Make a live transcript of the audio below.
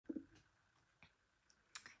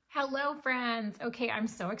Hello friends. Okay, I'm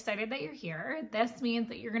so excited that you're here. This means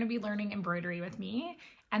that you're going to be learning embroidery with me,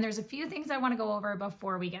 and there's a few things I want to go over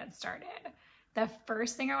before we get started. The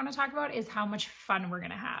first thing I want to talk about is how much fun we're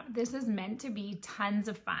going to have. This is meant to be tons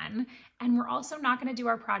of fun, and we're also not going to do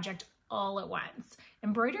our project all at once.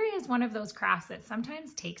 Embroidery is one of those crafts that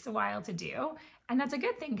sometimes takes a while to do, and that's a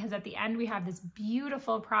good thing because at the end we have this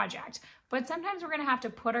beautiful project, but sometimes we're going to have to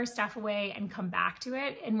put our stuff away and come back to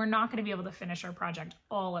it, and we're not going to be able to finish our project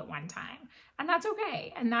all at one time. And that's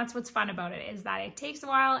okay, and that's what's fun about it, is that it takes a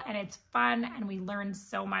while and it's fun and we learn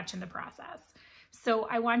so much in the process. So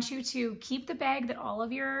I want you to keep the bag that all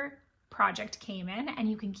of your project came in, and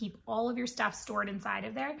you can keep all of your stuff stored inside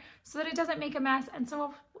of there so that it doesn't make a mess, and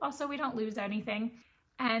so also we don't lose anything.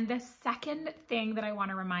 And the second thing that I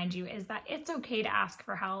want to remind you is that it's okay to ask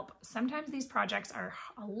for help. Sometimes these projects are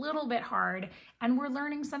a little bit hard and we're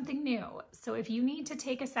learning something new. So if you need to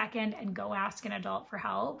take a second and go ask an adult for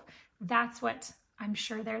help, that's what I'm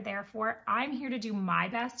sure they're there for. I'm here to do my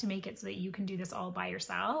best to make it so that you can do this all by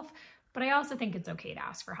yourself, but I also think it's okay to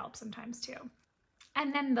ask for help sometimes too.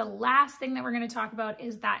 And then the last thing that we're going to talk about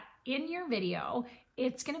is that in your video,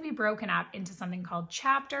 it's going to be broken up into something called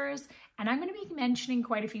chapters. And I'm going to be mentioning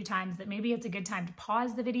quite a few times that maybe it's a good time to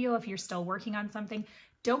pause the video if you're still working on something.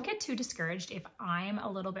 Don't get too discouraged if I'm a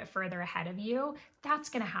little bit further ahead of you. That's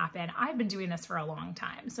going to happen. I've been doing this for a long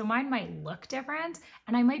time, so mine might look different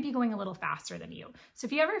and I might be going a little faster than you. So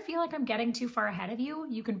if you ever feel like I'm getting too far ahead of you,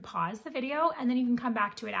 you can pause the video and then you can come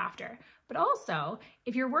back to it after. But also,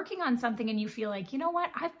 if you're working on something and you feel like, you know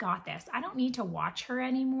what, I've got this, I don't need to watch her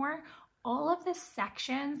anymore, all of the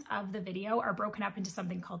sections of the video are broken up into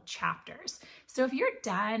something called chapters. So if you're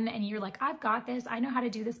done and you're like, I've got this, I know how to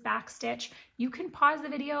do this back stitch, you can pause the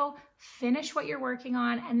video, finish what you're working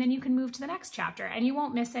on, and then you can move to the next chapter and you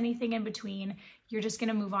won't miss anything in between. You're just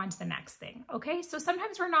gonna move on to the next thing, okay? So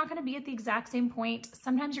sometimes we're not gonna be at the exact same point.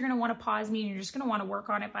 Sometimes you're gonna wanna pause me and you're just gonna wanna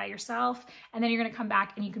work on it by yourself, and then you're gonna come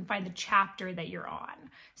back and you can find the chapter that you're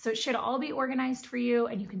on. So it should all be organized for you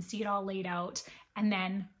and you can see it all laid out, and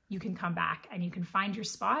then you can come back and you can find your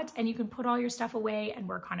spot and you can put all your stuff away and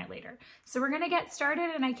work on it later. So we're gonna get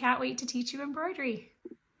started and I can't wait to teach you embroidery.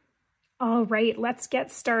 All right, let's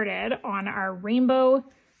get started on our rainbow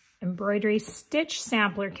embroidery stitch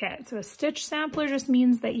sampler kit. So a stitch sampler just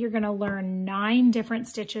means that you're gonna learn 9 different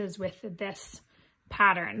stitches with this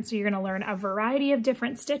pattern. So you're gonna learn a variety of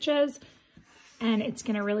different stitches, and it's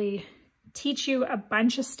gonna really teach you a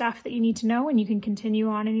bunch of stuff that you need to know, and you can continue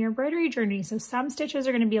on in your embroidery journey. So some stitches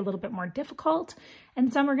are going to be a little bit more difficult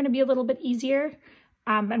and some are going to be a little bit easier.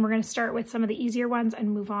 And we're going to start with some of the easier ones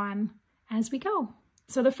and move on as we go.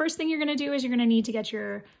 So the first thing you're going to do is you're going to need to get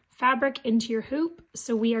your fabric into your hoop.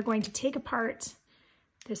 So we are going to take apart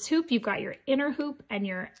this hoop. You've got your inner hoop and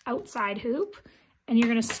your outside hoop, and you're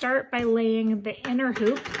going to start by laying the inner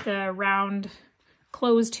hoop, the round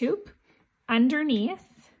closed hoop, underneath,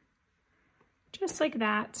 just like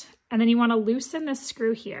that. And then you want to loosen this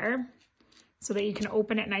screw here so that you can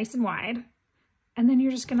open it nice and wide. And then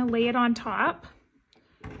you're just going to lay it on top,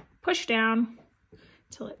 push down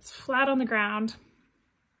till it's flat on the ground.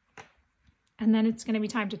 And then it's going to be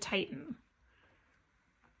time to tighten.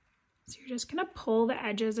 So you're just going to pull the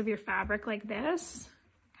edges of your fabric like this,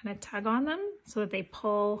 kind of tug on them so that they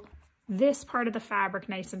pull this part of the fabric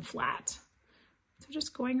nice and flat. So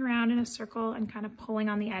just going around in a circle and kind of pulling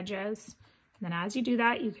on the edges. And then as you do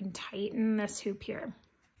that, you can tighten this hoop here.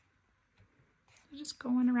 Just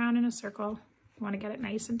going around in a circle. You want to get it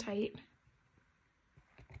nice and tight.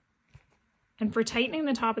 And for tightening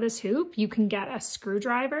the top of this hoop, you can get a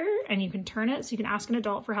screwdriver and you can turn it, so you can ask an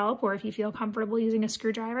adult for help, or if you feel comfortable using a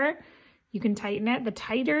screwdriver, you can tighten it. The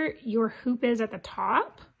tighter your hoop is at the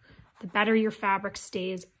top, the better your fabric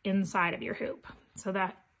stays inside of your hoop.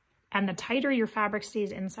 And the tighter your fabric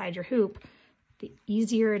stays inside your hoop, the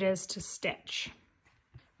easier it is to stitch.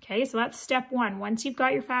 Okay, so that's step 1. Once you've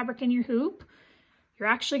got your fabric in your hoop, you're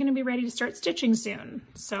actually going to be ready to start stitching soon.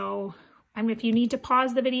 So if you need to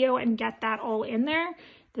pause the video and get that all in there,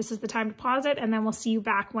 this is the time to pause it, and then we'll see you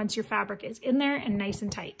back once your fabric is in there and nice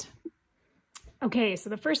and tight. Okay, so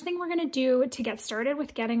the first thing we're going to do to get started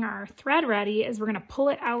with getting our thread ready is we're going to pull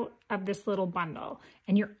it out of this little bundle,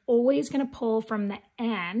 and you're always going to pull from the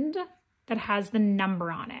end that has the number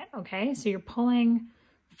on it, okay? So you're pulling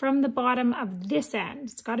from the bottom of this end.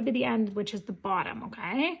 It's got to be the end, which is the bottom,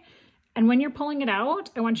 okay? And when you're pulling it out,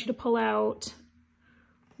 I want you to pull out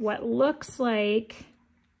what looks like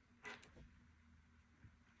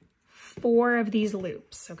 4 of these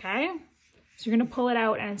loops, okay? So you're gonna pull it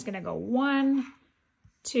out and it's gonna go 1,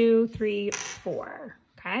 2, 3, 4,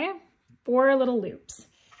 okay? 4 little loops.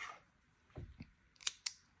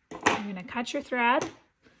 You're gonna cut your thread,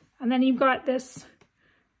 and then you've got this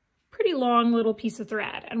pretty long little piece of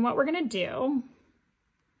thread. And what we're gonna do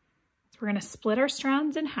is we're gonna split our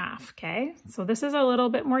strands in half, okay? So this is a little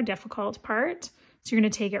bit more difficult part. So you're gonna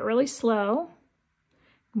take it really slow.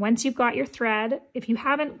 Once you've got your thread, if you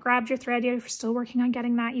haven't grabbed your thread yet, if you're still working on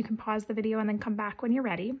getting that, you can pause the video and then come back when you're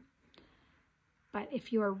ready. But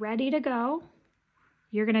if you are ready to go,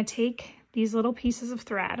 you're gonna take these little pieces of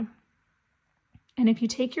thread, and if you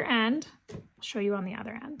take your end, I'll show you on the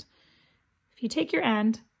other end. If you take your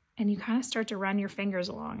end and you kind of start to run your fingers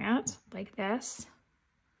along it, like this,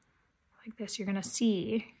 you're gonna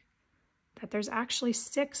see that there's actually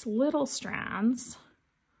 6 little strands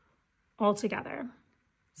all together,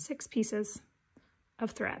 6 pieces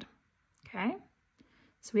of thread, okay?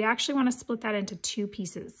 So we actually wanna split that into 2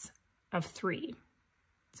 pieces of 3.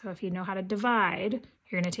 So if you know how to divide,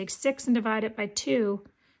 you're gonna take 6 and divide it by 2.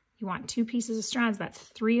 You want 2 pieces of strands, that's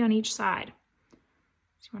 3 on each side.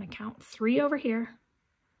 So you wanna count 3 over here,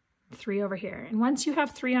 3 over here. And once you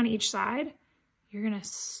have 3 on each side, you're gonna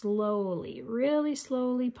slowly, really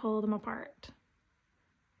slowly pull them apart,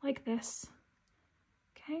 like this,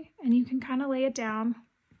 okay? And you can kind of lay it down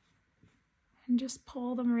and just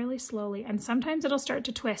pull them really slowly. And sometimes it'll start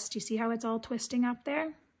to twist. You see how it's all twisting up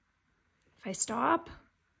there? If I stop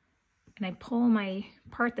and I pull my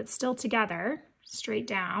part that's still together straight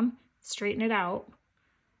down, straighten it out.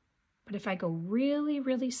 But if I go really,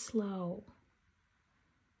 really slow,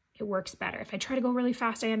 it works better. If I try to go really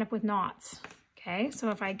fast, I end up with knots. Okay, so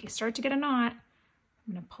if I start to get a knot,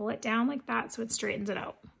 I'm gonna pull it down like that so it straightens it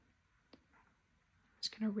out. I'm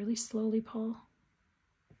just gonna really slowly pull.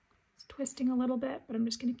 It's twisting a little bit, but I'm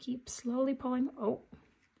just gonna keep slowly pulling. Oh.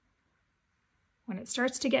 When it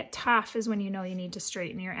starts to get tough is when you know you need to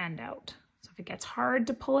straighten your end out. So if it gets hard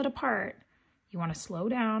to pull it apart, you wanna slow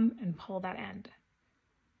down and pull that end.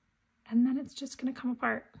 And then it's just gonna come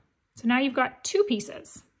apart. So now you've got 2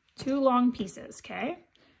 pieces, 2 long pieces, okay?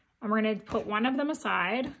 And we're gonna put one of them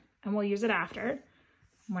aside and we'll use it after.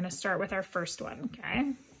 I'm gonna start with our first one,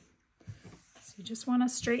 okay? So you just wanna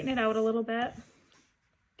straighten it out a little bit.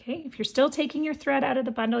 Okay, if you're still taking your thread out of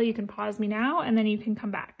the bundle, you can pause me now and then you can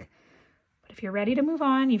come back. But if you're ready to move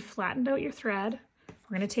on, you've flattened out your thread,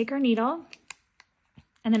 we're gonna take our needle.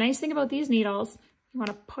 And the nice thing about these needles, you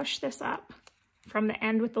wanna push this up from the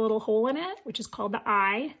end with the little hole in it, which is called the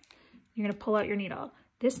eye. You're gonna pull out your needle.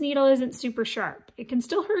 This needle isn't super sharp. It can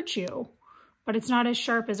still hurt you, but it's not as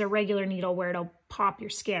sharp as a regular needle where it'll pop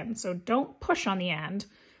your skin. So don't push on the end,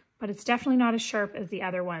 but it's definitely not as sharp as the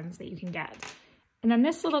other ones that you can get. And then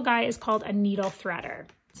this little guy is called a needle threader.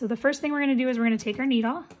 So the first thing we're gonna do is we're gonna take our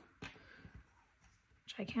needle,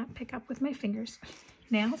 which I can't pick up with my fingers,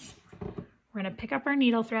 nails. We're gonna pick up our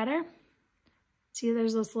needle threader. See,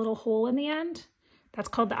 there's this little hole in the end. That's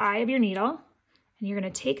called the eye of your needle. And you're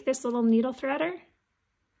gonna take this little needle threader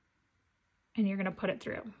and you're gonna put it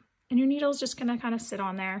through. And your needle's just gonna kind of sit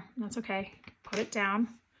on there. That's okay. Put it down.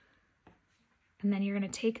 And then you're gonna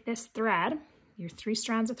take this thread, your 3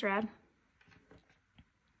 strands of thread,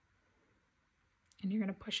 and you're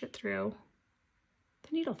gonna push it through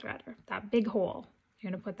the needle threader, that big hole.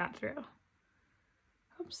 You're gonna put that through.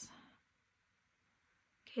 Oops.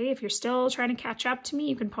 Okay, if you're still trying to catch up to me,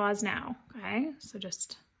 you can pause now, okay? So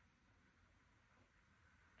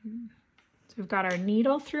we've got our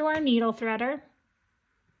needle through our needle threader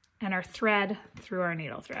and our thread through our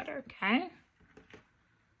needle threader, okay?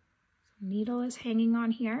 Needle is hanging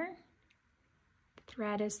on here,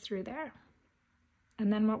 thread is through there.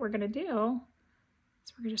 And then what we're gonna do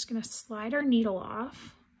is we're just gonna slide our needle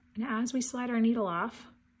off, and as we slide our needle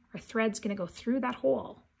off, our thread's gonna go through that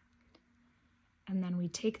hole. And then we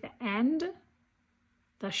take the end,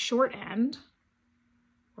 the short end,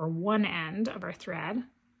 or one end of our thread,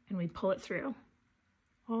 and we pull it through,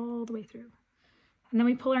 all the way through. And then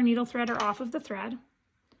we pull our needle threader off of the thread,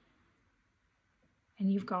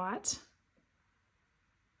 and you've got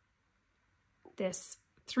this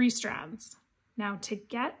 3 strands. Now to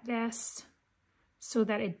get this so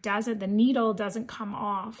that it doesn't, the needle doesn't come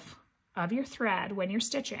off of your thread when you're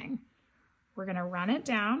stitching, we're gonna run it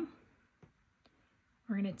down.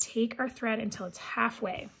 We're gonna take our thread until it's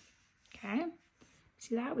halfway, okay?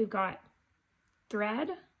 See that? We've got thread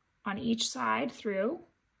on each side through,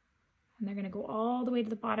 and they're gonna go all the way to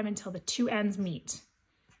the bottom until the 2 ends meet.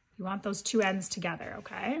 You want those 2 ends together,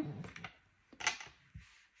 okay?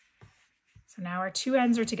 So now our 2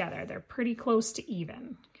 ends are together. They're pretty close to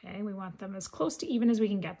even, okay? We want them as close to even as we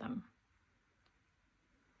can get them.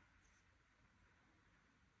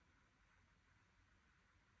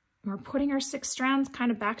 We're putting our 6 strands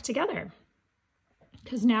kind of back together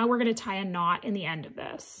because now we're going to tie a knot in the end of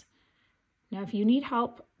this. Now, if you need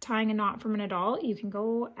help tying a knot from an adult, you can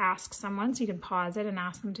go ask someone. So you can pause it and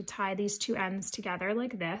ask them to tie these two ends together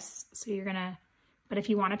like this. So you're gonna, but if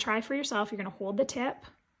you wanna try for yourself, you're gonna hold the tip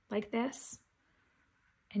like this,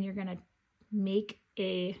 and you're gonna make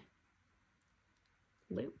a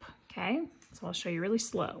loop, okay? So I'll show you really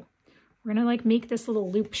slow. We're gonna like make this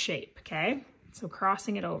little loop shape, okay? So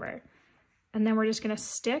crossing it over. And then we're just gonna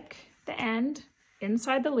stick the end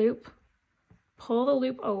inside the loop, pull the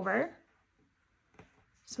loop over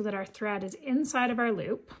so that our thread is inside of our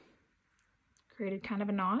loop, created kind of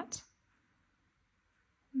a knot.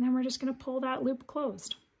 And then we're just gonna pull that loop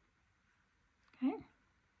closed, okay?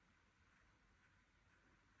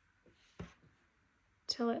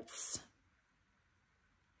 Till it's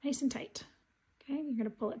nice and tight, okay? You're gonna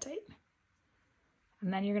pull it tight.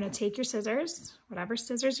 And then you're gonna take your scissors, whatever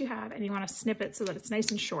scissors you have, and you wanna snip it so that it's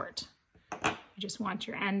nice and short. You just want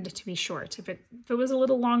your end to be short. If it was a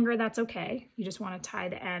little longer, that's okay. You just wanna tie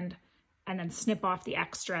the end and then snip off the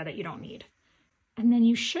extra that you don't need. And then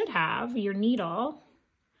you should have your needle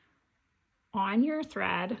on your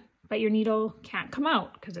thread, but your needle can't come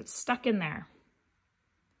out because it's stuck in there,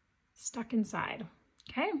 stuck inside,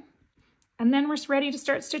 okay? And then we're ready to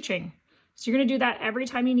start stitching. So you're gonna do that every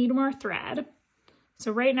time you need more thread.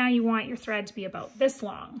 So right now you want your thread to be about this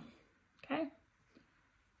long, okay?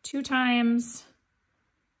 2 times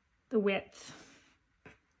the width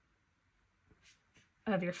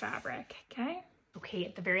of your fabric, okay?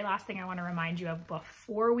 Okay, the very last thing I wanna remind you of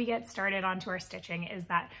before we get started onto our stitching is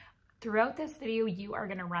that throughout this video, you are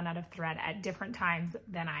gonna run out of thread at different times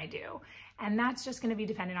than I do. And that's just gonna be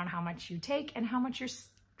dependent on how much you take and how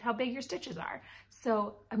big your stitches are.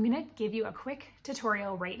 So I'm gonna give you a quick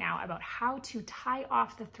tutorial right now about how to tie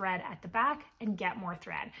off the thread at the back and get more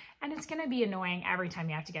thread. And it's gonna be annoying every time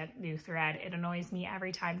you have to get new thread. It annoys me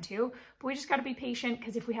every time too, but we just gotta be patient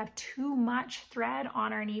because if we have too much thread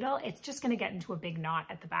on our needle, it's just gonna get into a big knot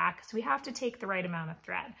at the back. So we have to take the right amount of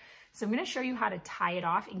thread. So I'm gonna show you how to tie it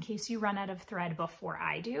off in case you run out of thread before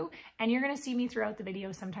I do. And you're gonna see me throughout the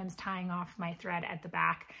video sometimes tying off my thread at the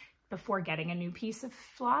back before getting a new piece of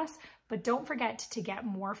floss, but don't forget to get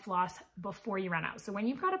more floss before you run out. So when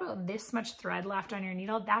you've got about this much thread left on your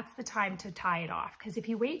needle, that's the time to tie it off. Because if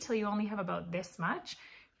you wait till you only have about this much,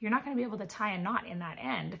 you're not gonna be able to tie a knot in that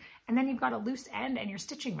end. And then you've got a loose end and your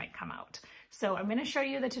stitching might come out. So I'm gonna show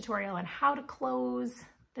you the tutorial on how to close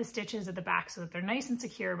the stitches at the back so that they're nice and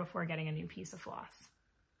secure before getting a new piece of floss.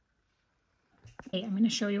 Okay, I'm gonna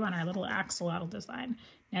show you on our little axolotl design.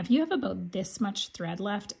 Now, if you have about this much thread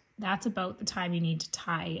left, that's about the time you need to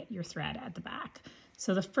tie your thread at the back.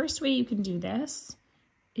 So the first way you can do this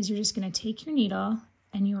is you're just gonna take your needle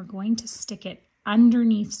and you are going to stick it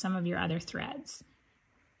underneath some of your other threads.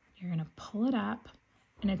 You're gonna pull it up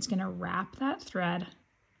and it's gonna wrap that thread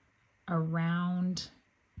around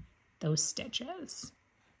those stitches.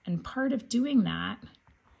 And part of doing that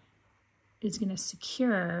is gonna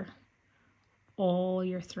secure all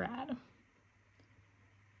your thread,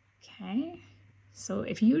 okay? So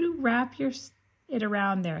if you wrap it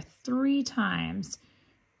around there 3 times,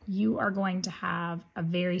 you are going to have a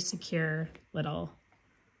very secure little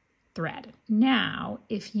thread. Now,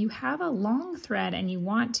 if you have a long thread and you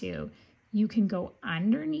want to, you can go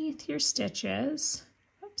underneath your stitches,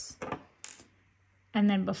 oops, and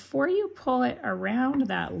then before you pull it around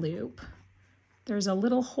that loop, there's a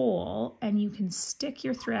little hole and you can stick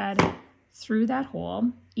your thread through that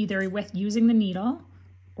hole, either with using the needle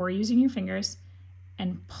or using your fingers,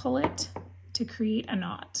 and pull it to create a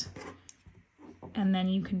knot. And then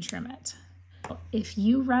you can trim it. If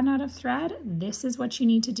you run out of thread, this is what you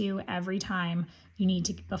need to do every time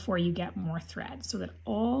before you get more thread, so that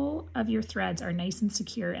all of your threads are nice and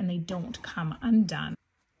secure and they don't come undone.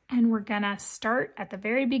 And we're gonna start at the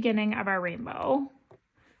very beginning of our rainbow.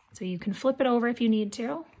 So you can flip it over if you need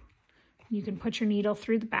to. You can put your needle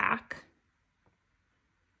through the back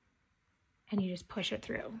and you just push it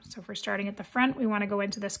through. So if we're starting at the front, we wanna go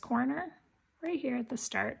into this corner right here at the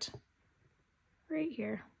start, right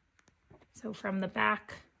here. So from the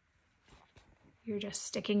back, you're just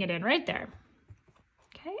sticking it in right there.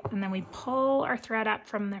 Okay, and then we pull our thread up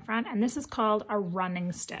from the front, and this is called a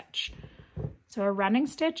running stitch. So a running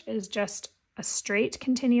stitch is just a straight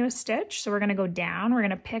continuous stitch. So we're gonna go down, we're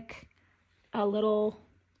gonna pick a little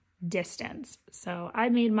distance. So I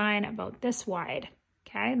made mine about this wide,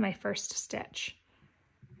 okay, my first stitch.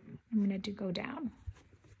 I'm gonna go down.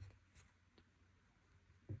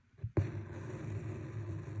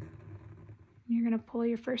 You're gonna pull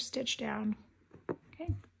your first stitch down, okay?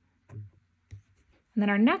 And then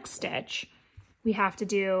our next stitch, we have to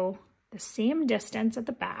do the same distance at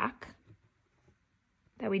the back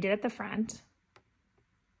that we did at the front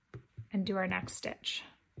and do our next stitch.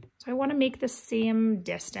 So I want to make the same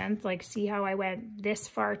distance, like see how I went this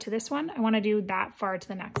far to this one? I want to do that far to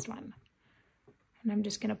the next one. And I'm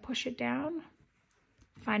just going to push it down,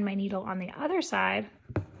 find my needle on the other side,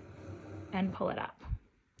 and pull it up,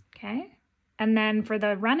 okay? And then for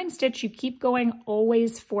the running stitch, you keep going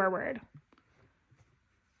always forward.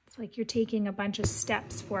 It's like you're taking a bunch of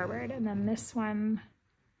steps forward. And then this one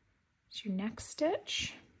is your next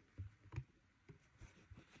stitch.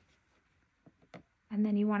 And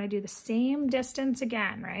then you want to do the same distance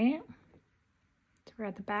again, right? So we're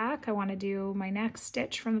at the back. I want to do my next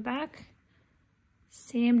stitch from the back.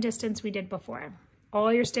 Same distance we did before.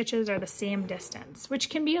 All your stitches are the same distance, which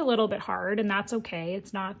can be a little bit hard, and that's okay.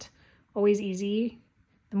 It's not always easy.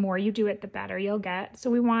 The more you do it, the better you'll get. So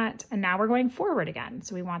we want, and now we're going forward again.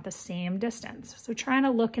 So we want the same distance. So trying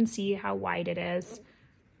to look and see how wide it is,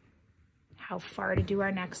 how far to do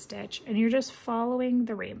our next stitch. And you're just following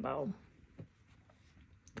the rainbow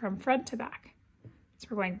from front to back. So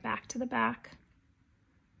we're going back to the back,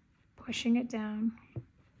 pushing it down,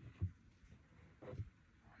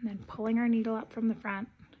 and then pulling our needle up from the front,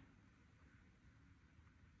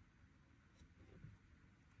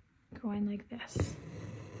 going like this.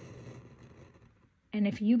 And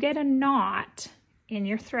if you get a knot in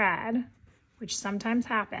your thread, which sometimes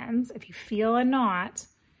happens, if you feel a knot,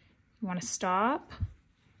 you want to stop.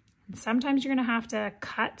 And sometimes you're going to have to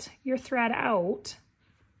cut your thread out,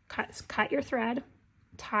 cut your thread,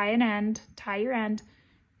 tie your end,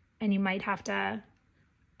 and you might have to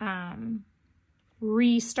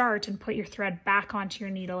restart and put your thread back onto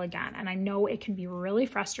your needle again. And I know it can be really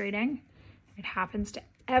frustrating. It happens to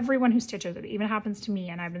everyone who stitches. It even happens to me,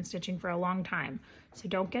 and I've been stitching for a long time. So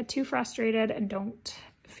don't get too frustrated and don't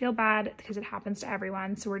feel bad because it happens to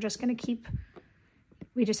everyone. So we're just going to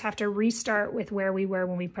we just have to restart with where we were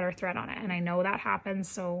when we put our thread on it. And I know that happens,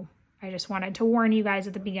 so I just wanted to warn you guys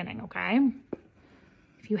at the beginning, okay?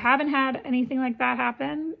 If you haven't had anything like that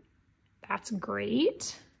happen, that's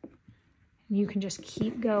great. You can just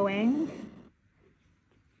keep going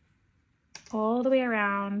all the way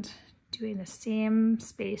around, doing the same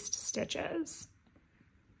spaced stitches.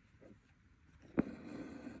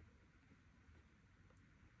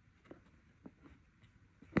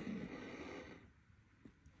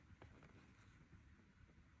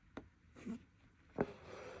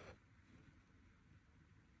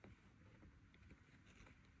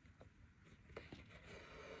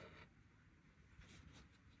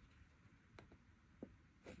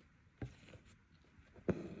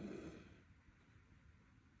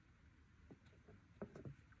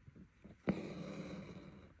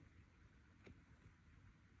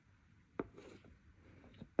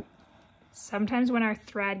 Sometimes when our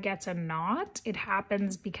thread gets a knot, it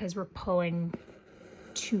happens because we're pulling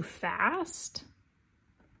too fast.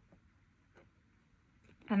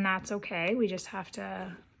 And that's okay. We just have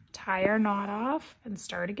to tie our knot off and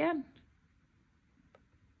start again.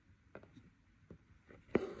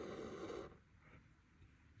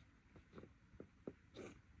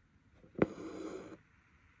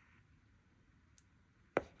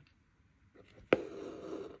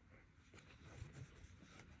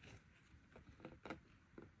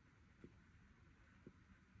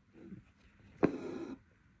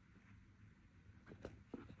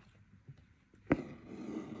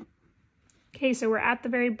 Okay, so we're at the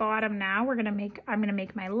very bottom now. I'm gonna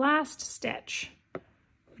make my last stitch. I'm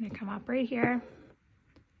gonna come up right here,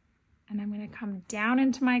 and I'm gonna come down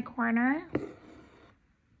into my corner,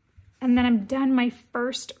 and then I'm done my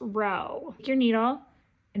first row. Take your needle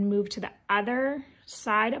and move to the other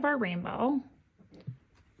side of our rainbow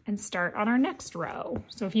and start on our next row.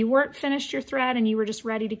 So if you weren't finished your thread and you were just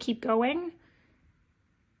ready to keep going,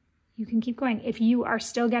 you can keep going. If you are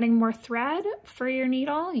still getting more thread for your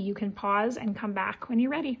needle, you can pause and come back when you're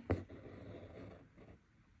ready.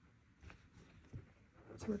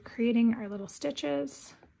 So we're creating our little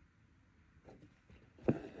stitches.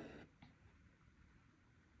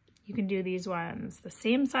 You can do these ones the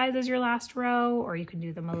same size as your last row, or you can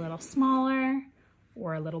do them a little smaller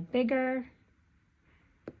or a little bigger.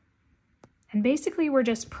 And basically we're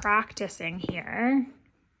just practicing here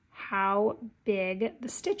how big the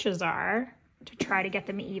stitches are to try to get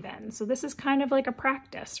them even. So this is kind of like a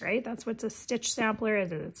practice, right? That's what a stitch sampler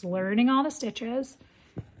is. It's learning all the stitches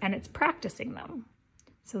and it's practicing them.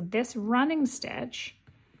 So this running stitch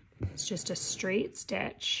is just a straight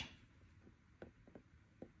stitch.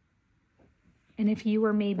 And if you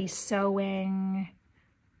were maybe sewing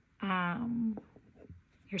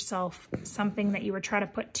yourself something that you were trying to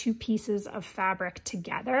put two pieces of fabric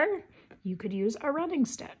together, you could use a running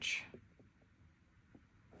stitch.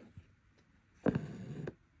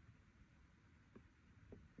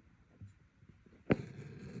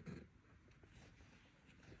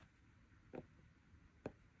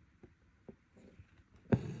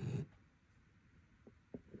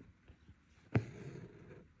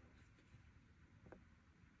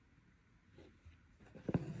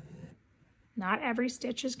 Not every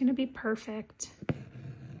stitch is going to be perfect.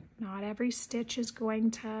 Not every stitch is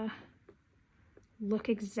going to look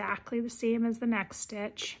exactly the same as the next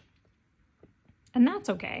stitch. And that's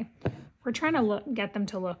okay. We're trying to get them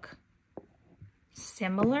to look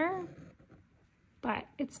similar, but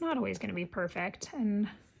it's not always going to be perfect, and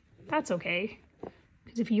that's okay.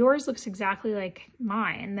 Because if yours looks exactly like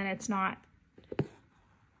mine, then it's not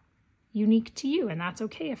unique to you, and that's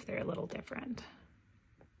okay if they're a little different.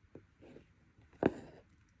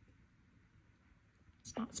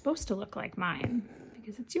 It's not supposed to look like mine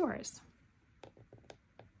because it's yours.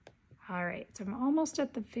 All right, so I'm almost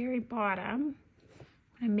at the very bottom.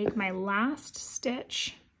 I'm gonna make my last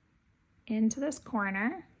stitch into this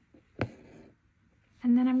corner,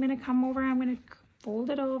 and then I'm gonna come over, I'm gonna fold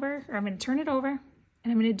it over, or I'm gonna turn it over,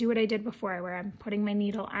 and I'm gonna do what I did before, where I'm putting my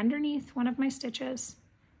needle underneath one of my stitches,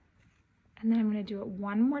 and then I'm gonna do it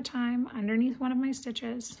one more time underneath one of my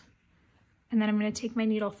stitches, and then I'm gonna take my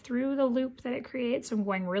needle through the loop that it creates. So I'm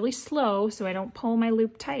going really slow so I don't pull my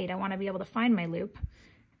loop tight. I wanna be able to find my loop.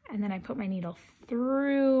 And then I put my needle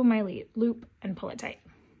through my loop and pull it tight.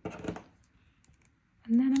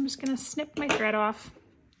 And then I'm just gonna snip my thread off,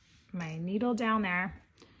 my needle down there.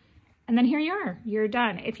 And then here you are, you're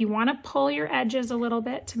done. If you wanna pull your edges a little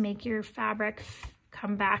bit to make your fabric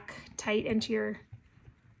come back tight into your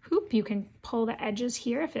hoop, you can pull the edges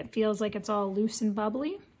here if it feels like it's all loose and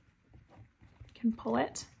bubbly. You can pull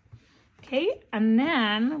it. Okay, and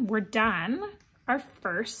then we're done our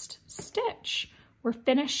first stitch. We're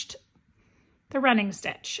finished the running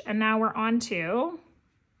stitch, and now we're on to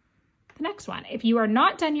the next one. If you are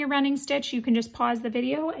not done your running stitch, you can just pause the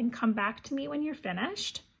video and come back to me when you're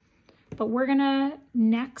finished. But we're gonna,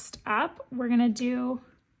 next up, we're gonna do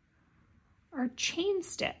our chain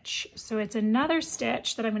stitch. So it's another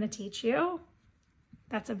stitch that I'm gonna teach you.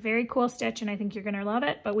 That's a very cool stitch, and I think you're gonna love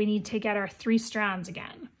it, but we need to get our 3 strands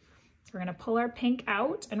again. So we're gonna pull our pink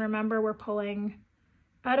out, and remember we're pulling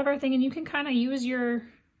out of our thing, and you can kind of use your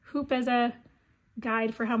hoop as a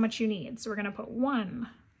guide for how much you need. So we're gonna put 1,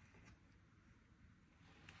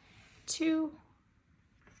 2,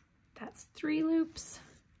 that's 3 loops,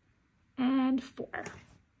 and 4.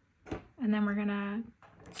 And then we're gonna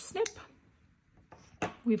snip.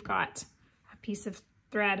 We've got a piece of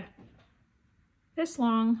thread this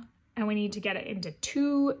long, and we need to get it into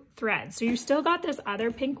 2 threads. So you still got this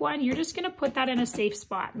other pink one. You're just gonna put that in a safe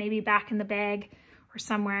spot, maybe back in the bag or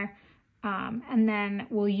somewhere, and then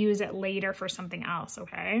we'll use it later for something else,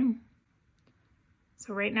 okay?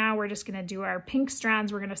 So right now we're just gonna do our pink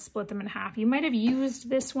strands. We're gonna split them in half. You might have used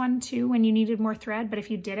this one too when you needed more thread, but if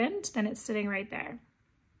you didn't, then it's sitting right there.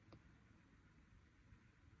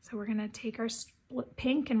 So we're gonna take our split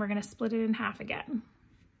pink and we're gonna split it in half again.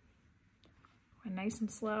 Going nice and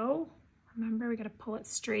slow. Remember, we gotta pull it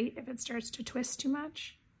straight if it starts to twist too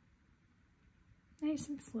much. Nice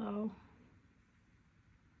and slow.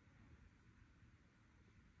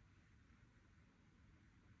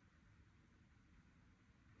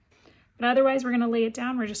 But otherwise, we're gonna lay it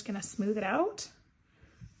down. We're just gonna smooth it out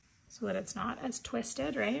so that it's not as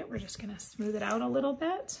twisted, right? We're just gonna smooth it out a little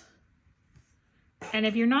bit. And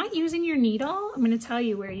if you're not using your needle, I'm gonna tell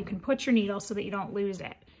you where you can put your needle so that you don't lose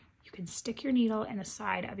it. You can stick your needle in the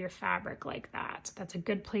side of your fabric like that. That's a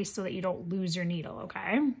good place so that you don't lose your needle,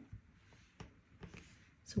 okay?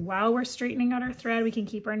 So while we're straightening out our thread, we can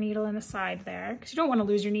keep our needle in the side there because you don't wanna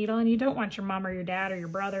lose your needle and you don't want your mom or your dad or your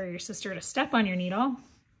brother or your sister to step on your needle.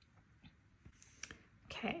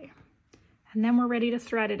 Okay, and then we're ready to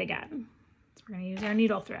thread it again. So we're gonna use our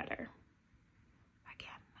needle threader.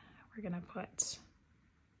 Again, we're gonna put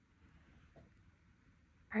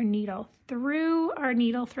our needle through our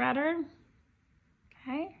needle threader,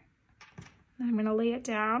 okay? And I'm gonna lay it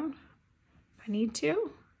down if I need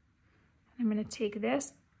to. I'm gonna take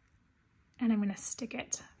this and I'm gonna stick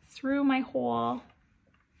it through my hole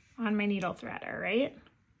on my needle threader, right?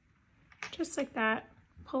 Just like that.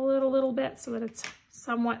 Pull it a little bit so that it's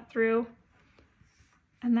somewhat through.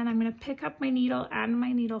 And then I'm gonna pick up my needle and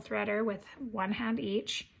my needle threader with one hand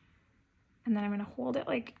each. And then I'm gonna hold it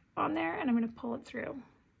like on there and I'm gonna pull it through.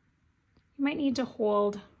 You might need to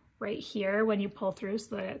hold right here when you pull through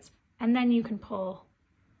so that it's, and then you can pull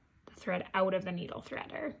the thread out of the needle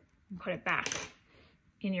threader and put it back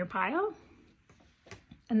in your pile.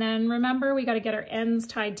 And then remember, we gotta get our ends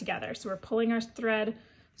tied together. So we're pulling our thread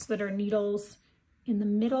so that our needle's in the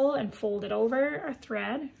middle and fold it over our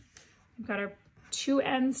thread. We've got our 2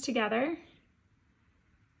 ends together.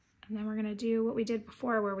 And then we're gonna do what we did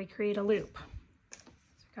before where we create a loop.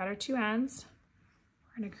 So we've got our 2 ends.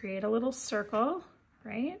 We're gonna create a little circle,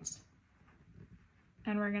 right?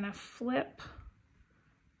 And we're gonna flip,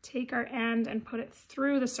 take our end and put it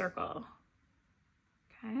through the circle.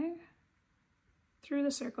 Okay, through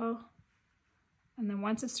the circle. And then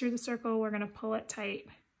once it's through the circle, we're gonna pull it tight.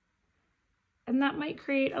 And that might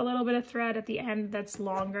create a little bit of thread at the end that's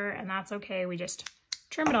longer, and that's okay. We just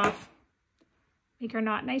trim it off. Make our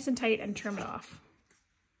knot nice and tight and trim it off.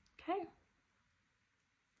 Okay.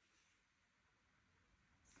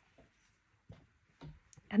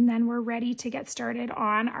 And then we're ready to get started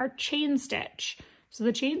on our chain stitch. So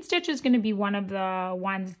the chain stitch is going to be one of the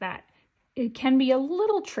ones that it can be a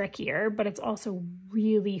little trickier, but it's also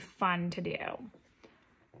really fun to do.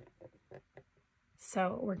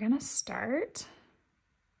 So we're going to start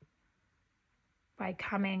by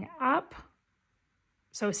coming up.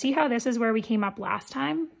 So see how this is where we came up last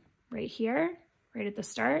time, right here, right at the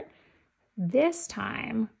start. This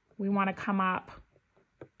time we want to come up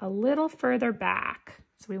a little further back.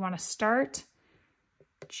 So we want to start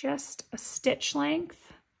just a stitch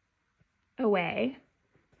length away,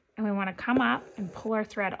 and we want to come up and pull our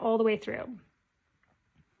thread all the way through.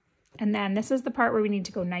 And then this is the part where we need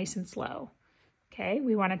to go nice and slow. Okay,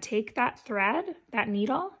 we want to take that thread, that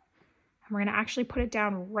needle, and we're going to actually put it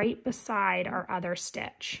down right beside our other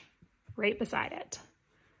stitch, right beside it.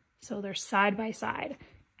 So they're side by side.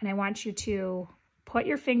 And I want you to put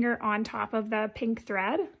your finger on top of the pink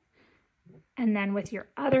thread, and then with your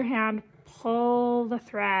other hand, pull the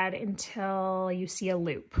thread until you see a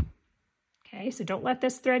loop. Okay, so don't let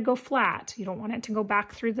this thread go flat. You don't want it to go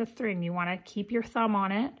back through the string. You want to keep your thumb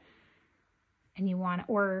on it, and you want,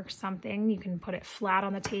 or something, you can put it flat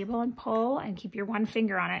on the table and pull and keep your one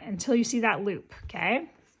finger on it until you see that loop, okay?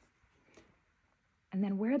 And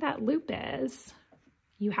then where that loop is,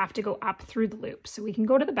 you have to go up through the loop. So we can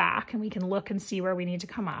go to the back and we can look and see where we need to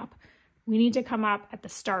come up. We need to come up at the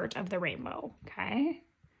start of the rainbow, okay?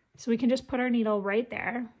 So we can just put our needle right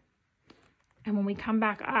there. And when we come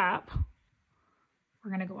back up,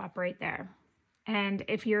 we're gonna go up right there. And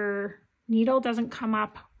if your needle doesn't come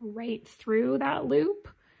up right through that loop,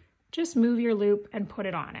 just move your loop and put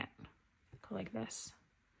it on it. Go like this.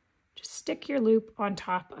 Just stick your loop on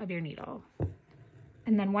top of your needle.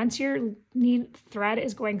 And then once your thread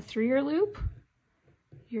is going through your loop,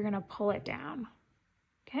 you're gonna pull it down,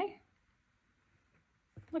 okay?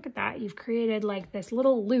 Look at that, you've created like this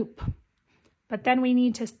little loop, but then we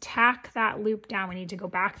need to tack that loop down. We need to go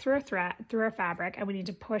back through our thread, through our fabric, and we need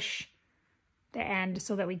to push the end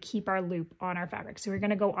so that we keep our loop on our fabric. So we're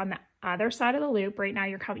gonna go on the other side of the loop. Right now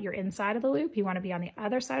you're inside of the loop. You wanna be on the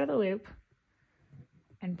other side of the loop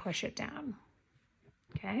and push it down,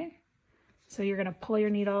 okay? So you're gonna pull your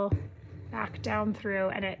needle back down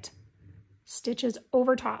through, and it stitches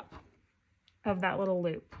over top of that little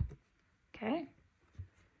loop, okay?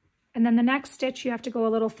 And then the next stitch, you have to go a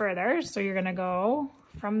little further. So you're gonna go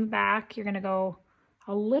from the back, you're gonna go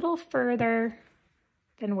a little further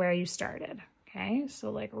than where you started, okay?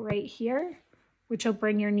 So like right here, which will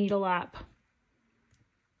bring your needle up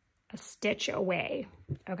a stitch away,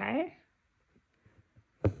 okay?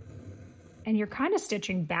 And you're kind of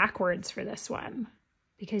stitching backwards for this one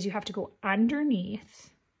because you have to go underneath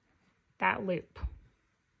that loop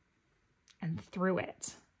and through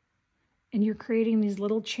it. And you're creating these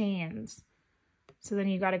little chains. So then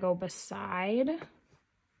you got to go beside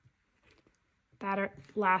that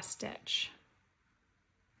last stitch.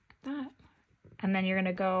 Like that. And then you're going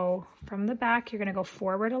to go from the back, you're going to go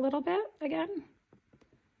forward a little bit again.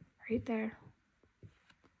 Right there.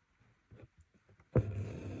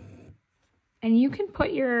 And you can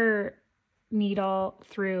put your needle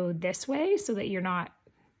through this way so that you're not,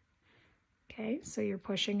 okay, so you're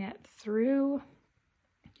pushing it through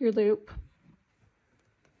your loop,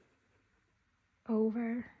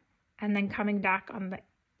 over, and then coming back on the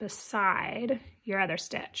beside your other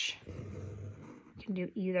stitch. You can do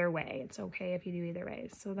either way. It's okay if you do either way.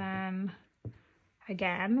 So then,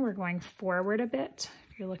 again, we're going forward a bit.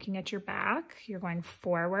 If you're looking at your back, you're going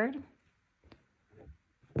forward.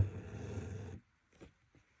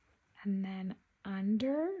 And then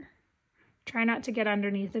under. Try not to get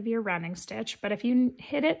underneath of your running stitch, but if you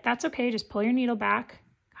hit it, that's okay. Just pull your needle back,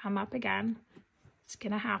 come up again. It's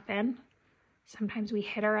gonna happen. Sometimes we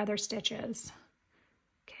hit our other stitches.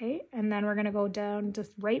 Okay, and then we're gonna go down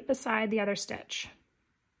just right beside the other stitch.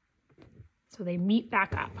 So they meet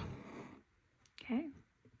back up. Okay.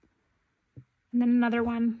 And then another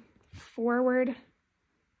one, forward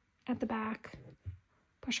at the back,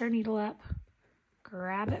 push our needle up,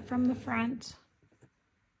 grab it from the front,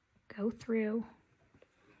 go through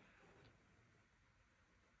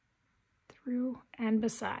and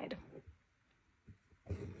beside.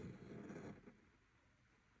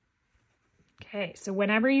 Okay, so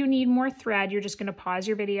whenever you need more thread, you're just going to pause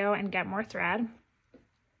your video and get more thread.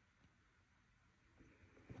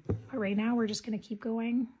 But right now we're just going to keep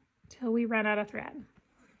going till we run out of thread.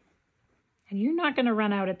 And you're not going to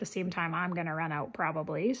run out at the same time I'm going to run out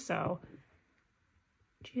probably, so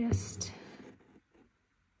just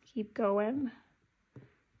keep going.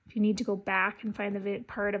 If you need to go back and find the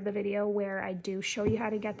part of the video where I do show you how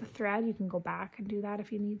to get the thread, you can go back and do that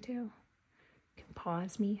if you need to. You can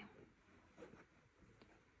pause me.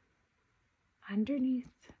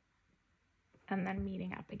 Underneath, and then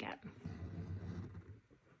meeting up again.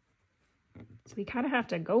 So we kind of have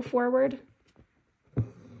to go forward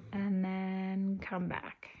and then come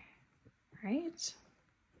back, right?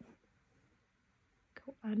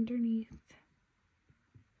 Go underneath.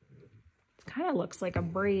 It kind of looks like a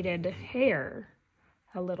braided hair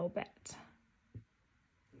a little bit.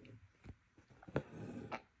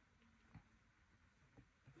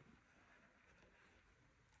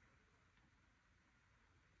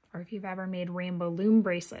 Or if you've ever made rainbow loom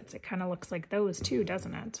bracelets, it kind of looks like those too,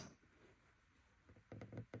 doesn't it?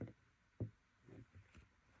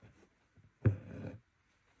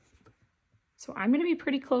 So I'm going to be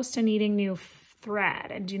pretty close to needing new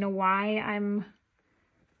thread. And do you know why I'm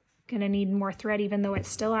going to need more thread, even though it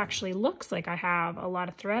still actually looks like I have a lot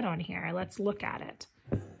of thread on here? Let's look at it.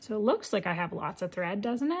 So it looks like I have lots of thread,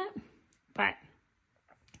 doesn't it? But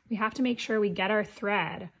we have to make sure we get our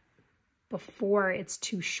thread before it's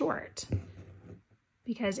too short.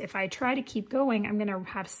 Because if I try to keep going, I'm going to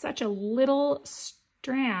have such a little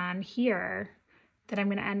strand here that I'm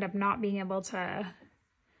going to end up not being able to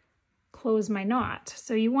close my knot.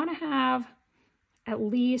 So you want to have at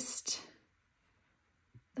least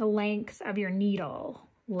the length of your needle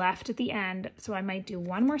left at the end. So I might do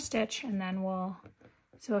one more stitch and then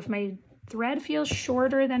so if my thread feels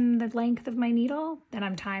shorter than the length of my needle, then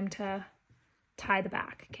I'm time to tie the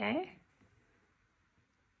back, okay?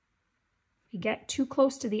 If you get too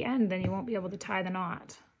close to the end, then you won't be able to tie the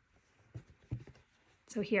knot.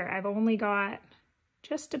 So here, I've only got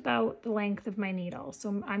just about the length of my needle. So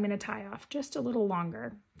I'm going to tie off just a little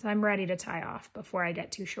longer. So I'm ready to tie off before I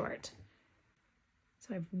get too short.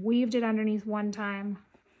 So I've weaved it underneath one time,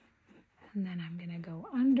 and then I'm going to go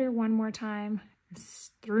under one more time and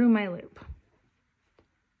through my loop.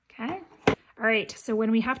 Okay. All right, so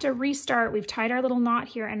when we have to restart, we've tied our little knot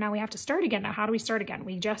here, and now we have to start again. Now, how do we start again?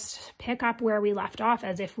 We just pick up where we left off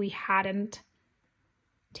as if we hadn't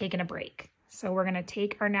taken a break. So we're gonna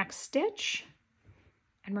take our next stitch,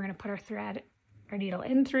 and we're gonna put our needle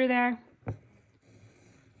in through there,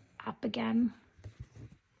 up again,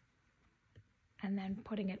 and then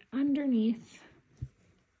putting it underneath.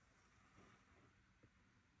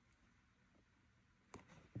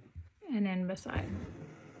 And in beside.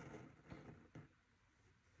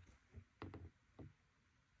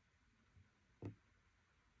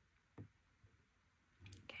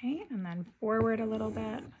 Okay, and then forward a little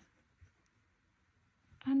bit,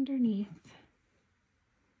 underneath,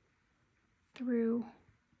 through,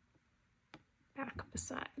 back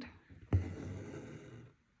beside.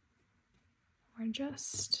 Or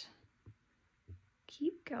just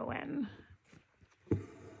keep going.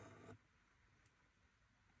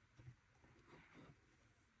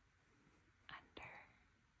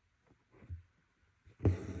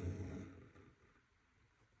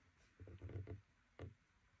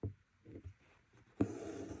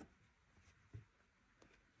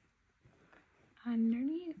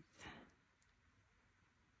 Underneath.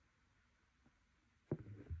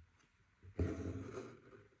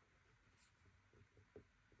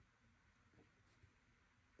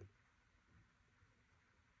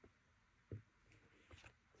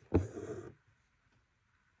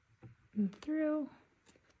 And through.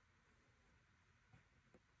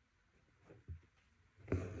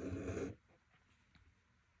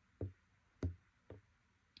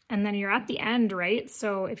 And then you're at the end, right?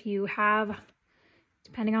 So if you have,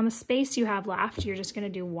 depending on the space you have left, you're just going to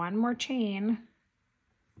do one more chain,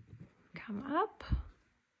 come up,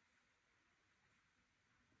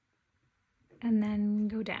 and then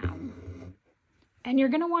go down. And you're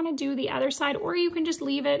going to want to do the other side, or you can just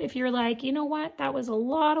leave it if you're like, you know what, that was a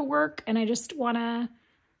lot of work and I just want to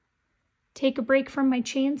take a break from my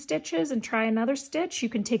chain stitches and try another stitch. You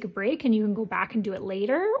can take a break and you can go back and do it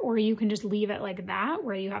later, or you can just leave it like that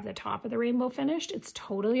where you have the top of the rainbow finished. It's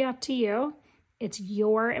totally up to you. It's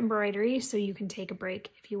your embroidery, so you can take a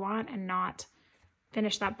break if you want and not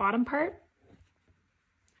finish that bottom part.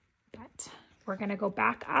 But we're going to go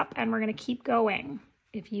back up and we're going to keep going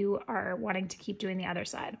if you are wanting to keep doing the other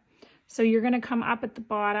side. So you're gonna come up at the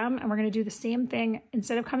bottom and we're gonna do the same thing.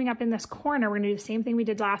 Instead of coming up in this corner, we're gonna do the same thing we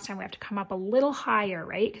did last time. We have to come up a little higher,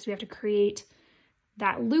 right? Because we have to create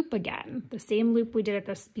that loop again, the same loop we did at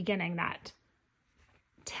the beginning, that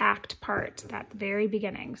tacked part at the very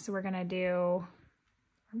beginning. So we're gonna do,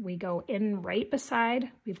 we go in right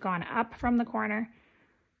beside, we've gone up from the corner,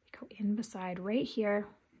 we go in beside right here,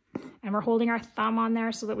 and we're holding our thumb on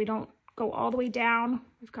there so that we don't go all the way down.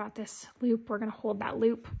 We've got this loop, we're gonna hold that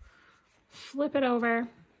loop, flip it over,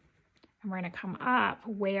 and we're gonna come up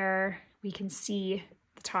where we can see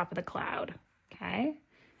the top of the cloud, okay?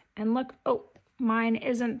 And look, oh, mine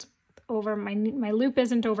isn't over, my loop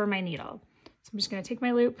isn't over my needle. So I'm just gonna take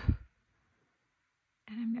my loop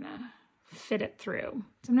and I'm gonna fit it through.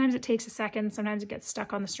 Sometimes it takes a second, sometimes it gets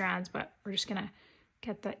stuck on the strands, but we're just gonna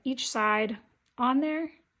get each side on there.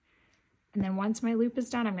 And then once my loop is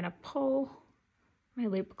done, I'm gonna pull my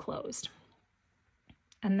loop closed.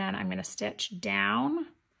 And then I'm gonna stitch down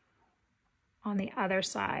on the other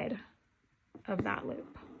side of that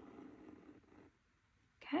loop.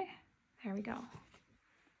 Okay, there we go.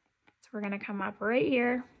 So we're gonna come up right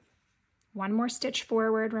here, one more stitch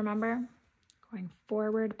forward, remember? Going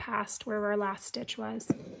forward past where our last stitch was.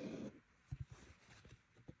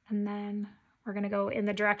 And then we're gonna go in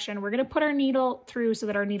the direction, we're gonna put our needle through so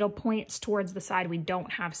that our needle points towards the side we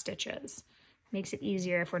don't have stitches. Makes it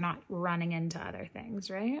easier if we're not running into other things,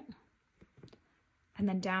 right? And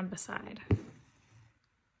then down beside.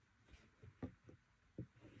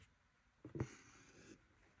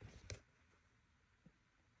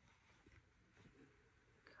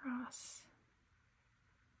 Cross.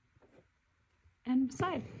 And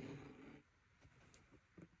beside.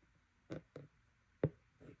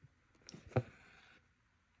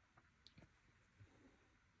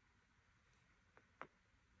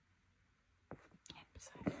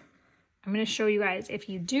 I'm going to show you guys, if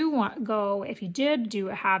you do if you did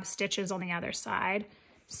have stitches on the other side,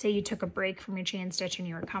 say you took a break from your chain stitch and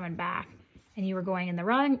you were coming back and you were going in the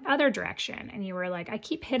wrong other direction and you were like, I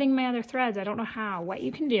keep hitting my other threads, I don't know how. What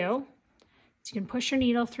you can do is you can push your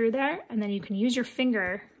needle through there and then you can use your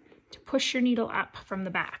finger to push your needle up from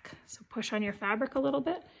the back. So push on your fabric a little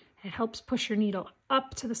bit and it helps push your needle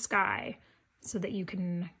up to the sky so that you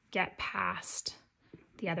can get past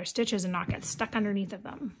the other stitches and not get stuck underneath of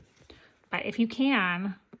them. But if you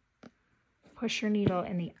can, push your needle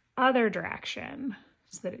in the other direction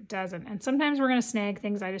so that it doesn't. And sometimes we're gonna snag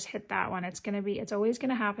things. I just hit that one. It's always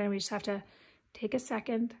gonna happen. We just have to take a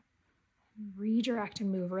second, redirect and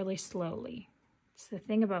move really slowly. It's the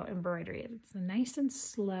thing about embroidery. It's nice and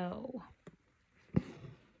slow.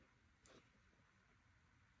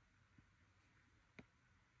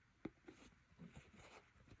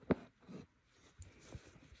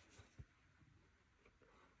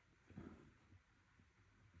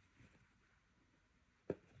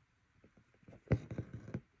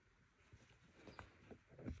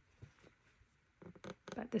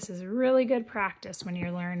 But this is really good practice when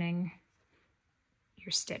you're learning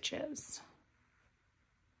your stitches.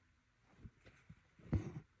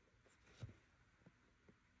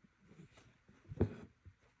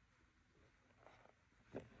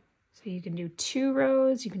 So you can do 2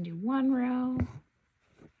 rows, you can do 1 row.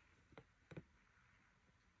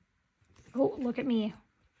 Oh, look at me.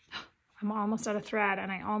 I'm almost out of thread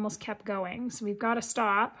and I almost kept going. So we've got to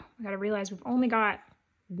stop. We've got to realize we've only got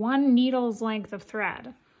 1 needle's length of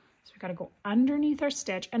thread. So we've got to go underneath our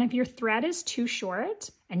stitch. And if your thread is too short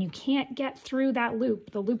and you can't get through that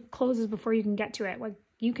loop, the loop closes before you can get to it, what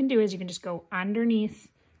you can do is you can just go underneath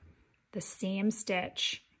the same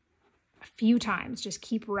stitch a few times. Just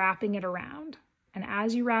keep wrapping it around. And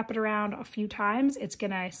as you wrap it around a few times, it's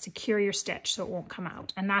gonna secure your stitch so it won't come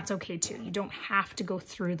out. And that's okay too. You don't have to go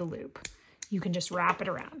through the loop. You can just wrap it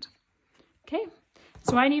around. Okay,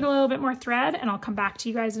 so I need a little bit more thread and I'll come back to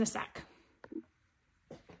you guys in a sec.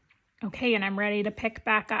 Okay, and I'm ready to pick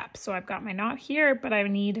back up. So I've got my knot here, but I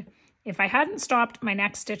need, if I hadn't stopped, my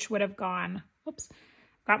next stitch would have gone, oops,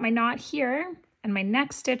 got my knot here, and my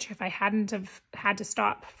next stitch, if I hadn't have had to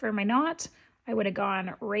stop for my knot, I would have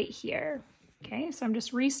gone right here. Okay, so I'm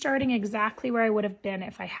just restarting exactly where I would have been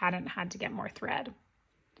if I hadn't had to get more thread.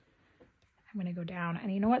 I'm gonna go down,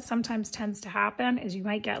 and you know what sometimes tends to happen is you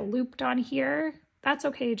might get looped on here. That's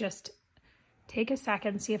okay, just take a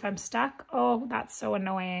second, see if I'm stuck. Oh, that's so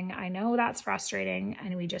annoying. I know that's frustrating.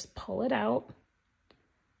 And we just pull it out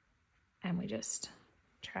and we just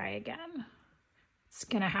try again. It's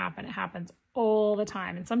gonna happen. It happens all the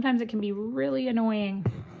time. And sometimes it can be really annoying.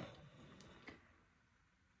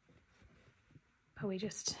 But we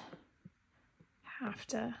just have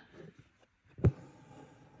to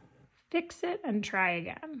fix it and try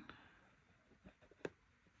again.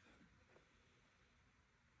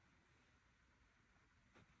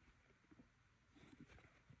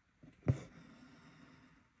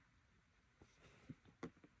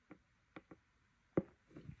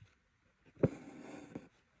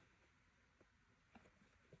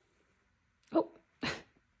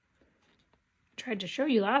 tried to show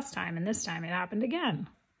you last time, and this time it happened again.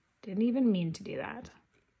 Didn't even mean to do that.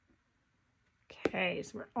 Okay,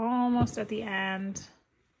 so we're almost at the end.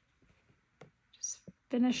 Just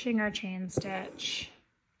finishing our chain stitch.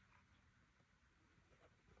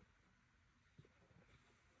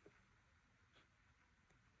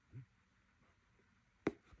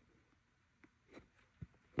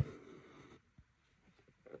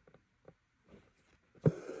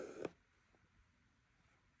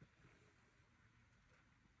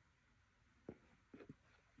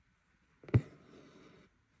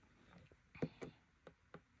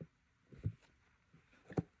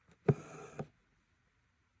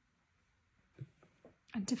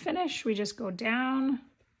 And to finish, we just go down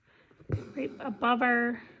right above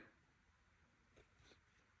our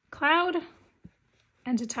cloud.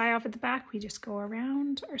 And to tie off at the back, we just go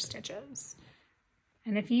around our stitches.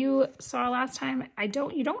 And if you saw last time,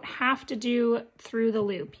 you don't have to do through the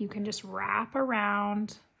loop. You can just wrap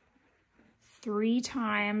around 3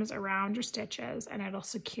 times around your stitches and it'll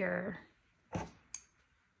secure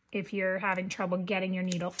if you're having trouble getting your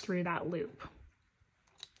needle through that loop.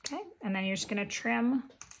 Okay, and then you're just gonna trim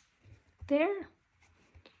there.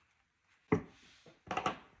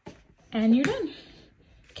 And you're done.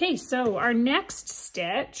 Okay, so our next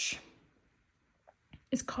stitch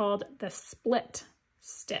is called the split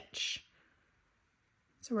stitch.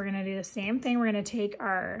 So we're gonna do the same thing. We're gonna take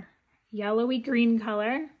our yellowy green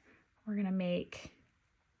color. We're gonna make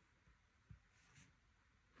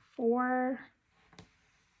 4.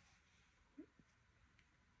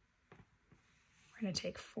 We're gonna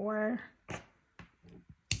take 4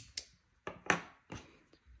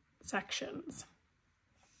 sections.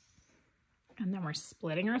 And then we're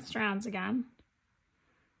splitting our strands again.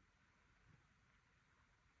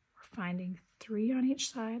 We're finding 3 on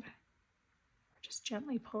each side. We're just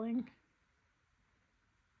gently pulling.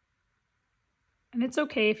 And it's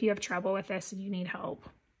okay if you have trouble with this and you need help.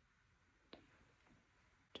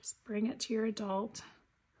 Just bring it to your adult.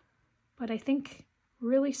 But I think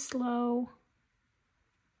really slow,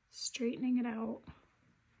 straightening it out.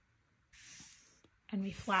 And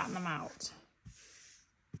we flatten them out.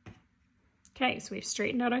 Okay, so we've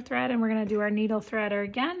straightened out our thread and we're gonna do our needle threader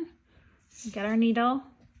again. Get our needle,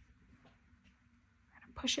 we're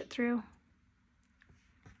gonna push it through.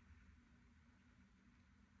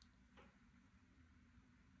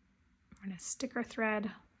 We're gonna stick our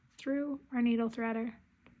thread through our needle threader,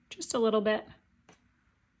 just a little bit.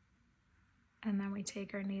 And then we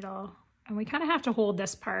take our needle and we kind of have to hold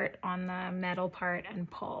this part on the metal part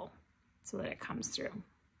and pull so that it comes through.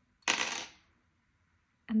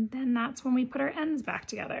 And then that's when we put our ends back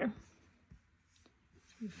together.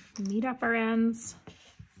 We meet up our ends,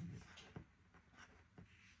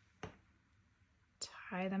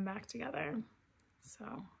 tie them back together.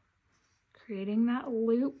 So creating that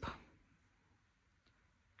loop,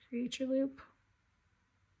 create your loop,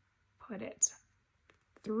 put it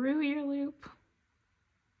through your loop,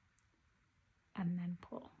 and then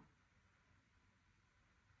pull.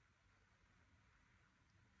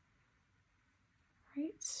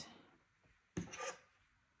 Right.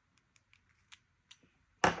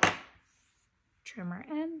 Trim our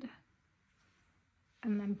end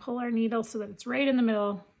and then pull our needle so that it's right in the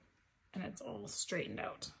middle and it's all straightened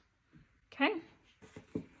out. Okay,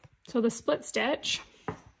 so the split stitch,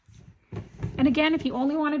 and again, if you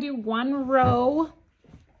only want to do 1 row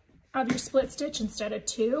of your split stitch instead of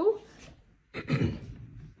 2,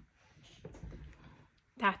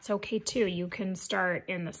 that's okay too. You can start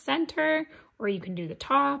in the center, or you can do the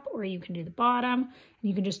top, or you can do the bottom, and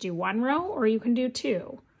you can just do 1 row, or you can do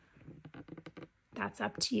 2. That's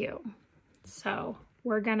up to you. So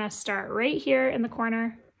we're gonna start right here in the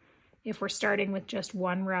corner if we're starting with just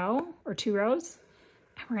 1 row or 2 rows,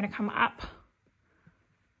 and we're gonna come up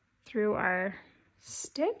through our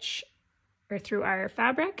stitch or through our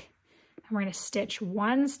fabric, and we're gonna stitch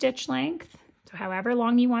 1 stitch length, so however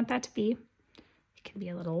long you want that to be. It can be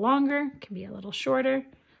a little longer, it can be a little shorter.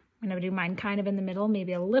 I'm gonna do mine kind of in the middle,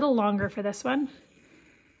 maybe a little longer for this one.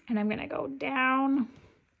 And I'm gonna go down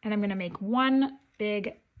and I'm gonna make 1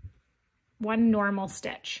 normal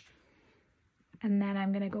stitch. And then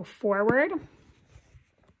I'm gonna go forward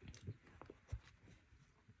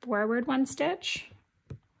 1 stitch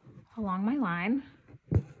along my line.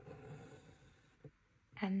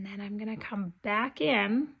 And then I'm gonna come back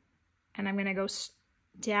in and I'm gonna go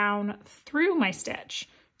down through my stitch.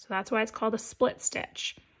 So that's why it's called a split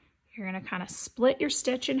stitch. You're gonna kind of split your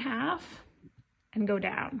stitch in half and go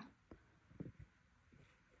down.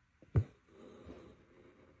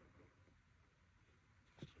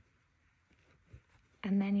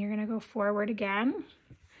 And then you're gonna go forward again.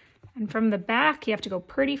 And from the back, you have to go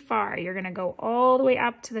pretty far. You're gonna go all the way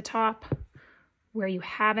up to the top where you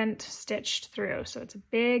haven't stitched through. So it's a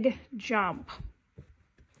big jump.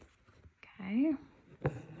 Okay.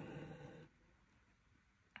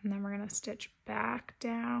 And then we're gonna stitch back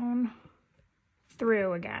down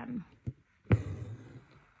through again.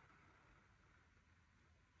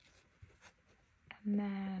 And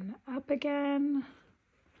then up again,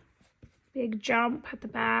 big jump at the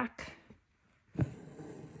back.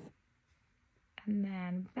 And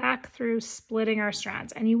then back through, splitting our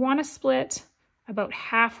strands. And you wanna split about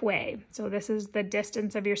halfway. So this is the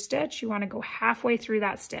distance of your stitch. You wanna go halfway through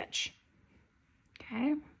that stitch,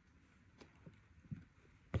 okay?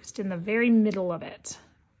 Just in the very middle of it,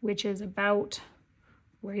 which is about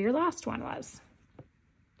where your last one was.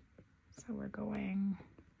 So we're going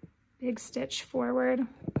big stitch forward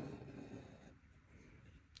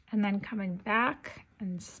and then coming back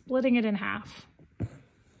and splitting it in half.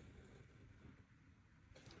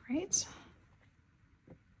 Right?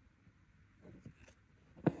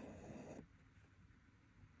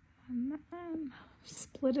 And then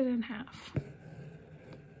split it in half.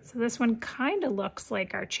 So this one kind of looks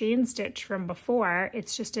like our chain stitch from before.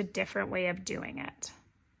 It's just a different way of doing it.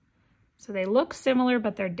 So they look similar,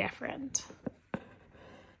 but they're different.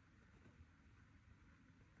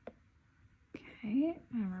 Okay,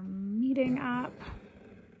 and we're meeting up.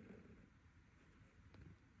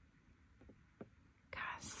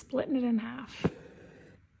 God, splitting it in half.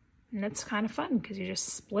 And it's kind of fun because you just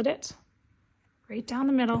split it right down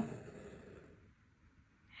the middle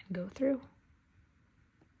and go through.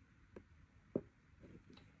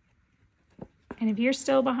 And if you're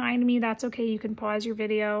still behind me, that's okay. You can pause your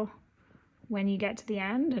video when you get to the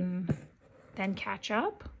end and then catch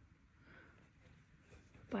up.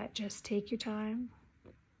 But just take your time.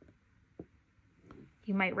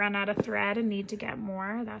 You might run out of thread and need to get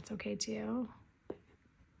more. That's okay too.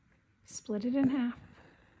 Split it in half.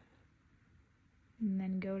 And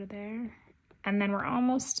then go to there. And then we're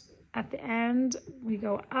almost at the end. We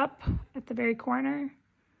go up at the very corner.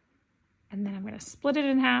 And then I'm going to split it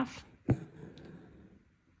in half.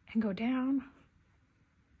 And go down.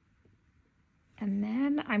 And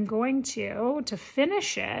then I'm going to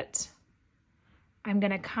finish it, I'm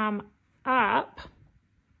gonna come up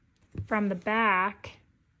from the back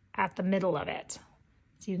at the middle of it.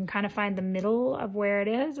 So you can kind of find the middle of where it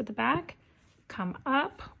is at the back, come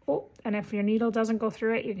up, oh, and if your needle doesn't go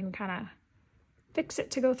through it, you can kind of fix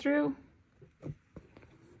it to go through,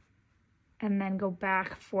 and then go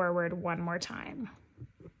back forward one more time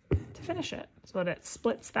to finish it so that it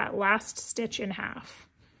splits that last stitch in half,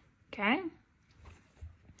 okay?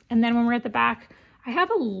 And then when we're at the back, I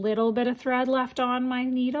have a little bit of thread left on my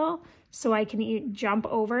needle, so I can jump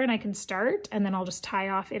over and I can start, and then I'll just tie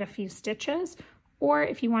off in a few stitches. Or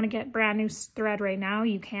if you want to get brand new thread right now,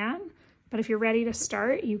 you can. But if you're ready to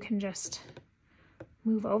start, you can just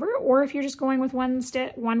move over. Or if you're just going with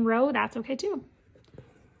one row, that's okay too.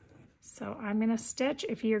 So I'm gonna stitch.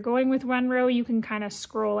 If you're going with one row, you can kind of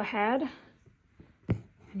scroll ahead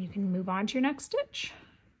and you can move on to your next stitch.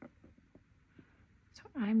 So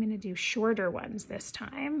I'm gonna do shorter ones this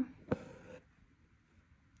time.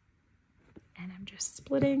 And I'm just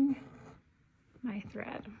splitting my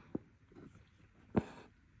thread.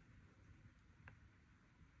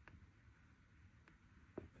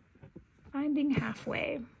 Finding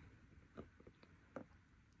halfway.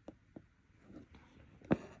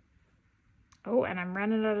 Oh, and I'm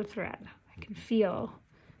running out of thread. I can feel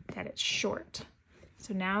that it's short.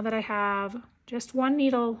 So now that I have just one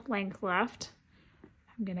needle length left,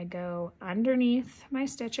 I'm gonna go underneath my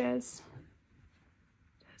stitches.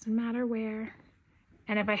 Doesn't matter where.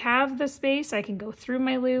 And if I have the space, I can go through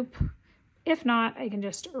my loop. If not, I can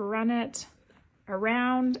just run it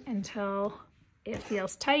around until it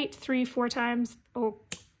feels tight 3-4 times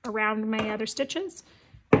around my other stitches.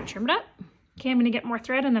 Trim it up. Okay, I'm gonna get more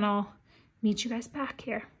thread and then I'll meet you guys back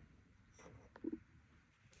here.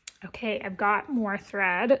 Okay, I've got more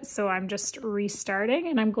thread, so I'm just restarting,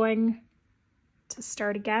 and I'm going to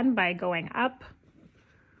start again by going up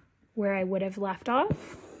where I would have left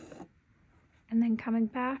off, and then coming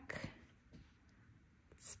back,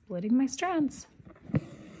 splitting my strands.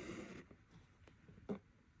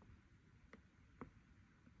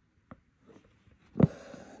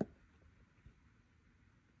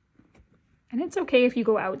 And it's okay if you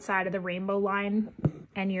go outside of the rainbow line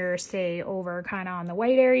and you're, say, over kind of on the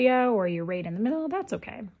white area, or you're right in the middle, that's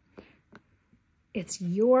okay. It's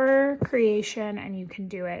your creation and you can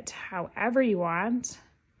do it however you want.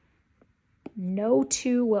 No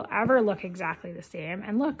two will ever look exactly the same.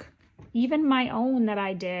 And look, even my own that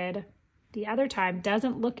I did the other time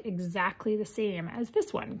doesn't look exactly the same as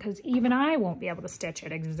this one, because even I won't be able to stitch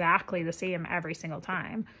it exactly the same every single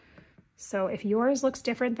time. So if yours looks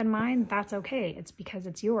different than mine, that's okay. It's because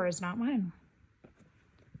it's yours, not mine.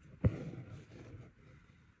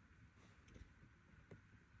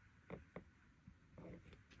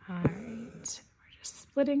 All right, we're just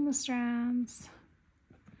splitting the strands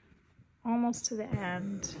almost to the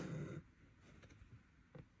end.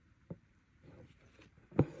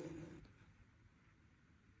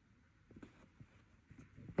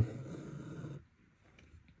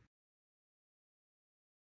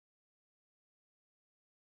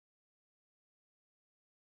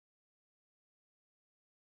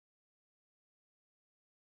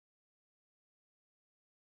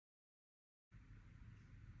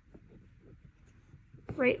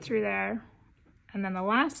 Right through there. And then the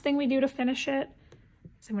last thing we do to finish it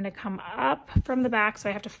is I'm going to come up from the back, so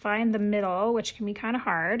I have to find the middle, which can be kind of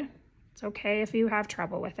hard. It's okay if you have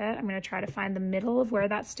trouble with it. I'm going to try to find the middle of where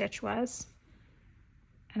that stitch was,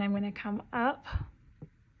 and I'm going to come up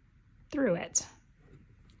through it.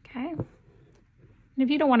 Okay, and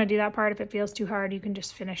if you don't want to do that part, if it feels too hard, you can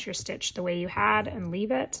just finish your stitch the way you had and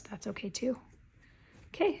leave it. That's okay too.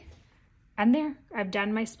 Okay. And there, I've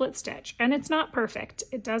done my split stitch, and it's not perfect.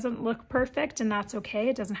 It doesn't look perfect, and that's okay.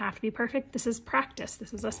 It doesn't have to be perfect. This is practice.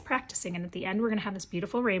 This is us practicing, and at the end, we're gonna have this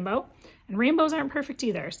beautiful rainbow, and rainbows aren't perfect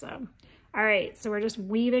either, so. All right, so we're just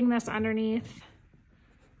weaving this underneath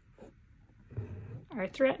our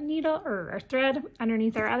thread needle, or our thread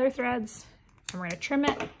underneath our other threads, and we're gonna trim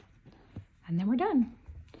it, and then we're done.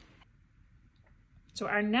 So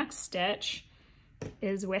our next stitch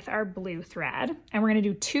is with our blue thread, and we're going to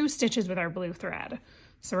do 2 stitches with our blue thread.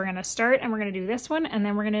 So we're going to start, and we're going to do this one, and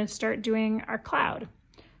then we're going to start doing our cloud.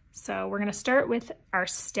 So we're going to start with our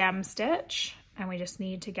stem stitch, and we just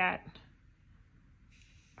need to get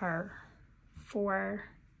our 4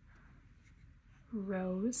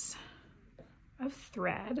 rows of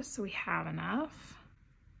thread, so we have enough.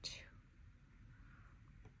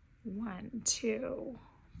 1, 2,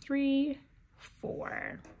 3,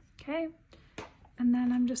 4. Okay. And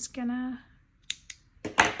then I'm just gonna,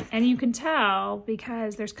 and you can tell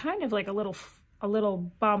because there's kind of like a little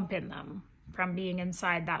bump in them from being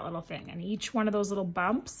inside that little thing. And each one of those little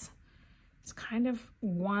bumps is kind of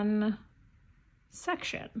one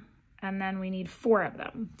section. And then we need 4 of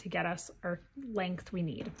them to get us our length we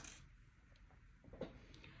need. And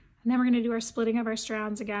then we're gonna do our splitting of our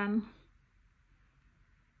strands again.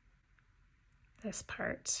 This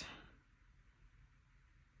part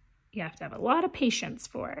you have to have a lot of patience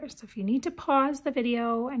for. So if you need to pause the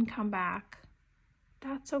video and come back,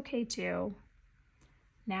 that's okay too.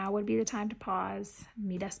 Now would be the time to pause.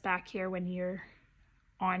 Meet us back here when you're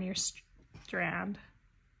on your strand.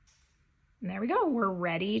 And there we go, we're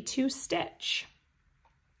ready to stitch.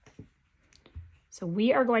 So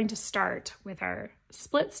we are going to start with our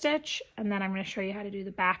split stitch, and then I'm going to show you how to do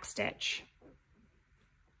the back stitch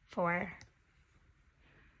for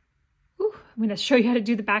I'm going to show you how to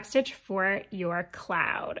do the back stitch for your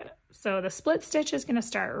cloud. So the split stitch is going to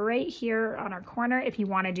start right here on our corner. If you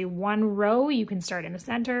want to do 1 row, you can start in the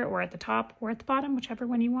center or at the top or at the bottom, whichever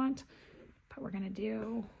one you want. But we're going to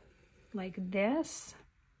do like this.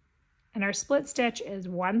 And our split stitch is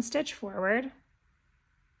 1 stitch forward.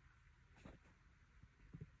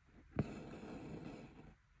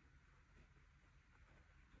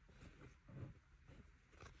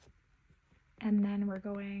 And then we're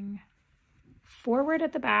going forward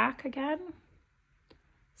at the back again.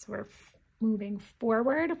 So we're moving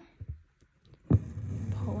forward,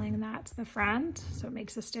 pulling that to the front so it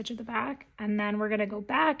makes a stitch at the back. And then we're gonna go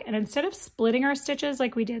back, and instead of splitting our stitches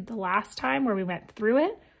like we did the last time where we went through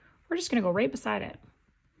it, we're just gonna go right beside it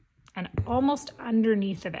and almost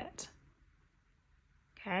underneath of it.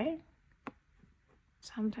 Okay?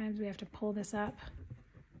 Sometimes we have to pull this up,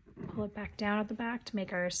 pull it back down at the back to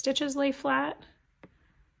make our stitches lay flat.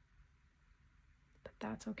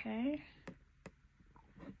 That's okay.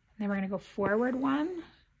 And then we're going to go forward 1,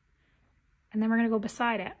 and then we're going to go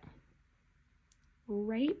beside it,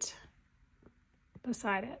 right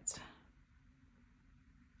beside it.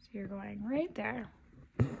 So you're going right there.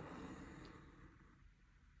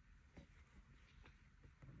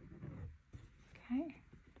 Okay.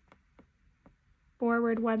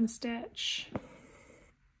 Forward 1 stitch,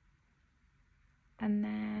 and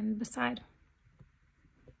then beside.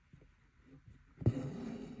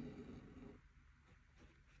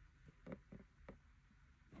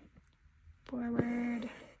 Forward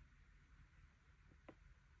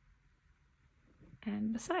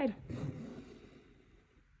and beside.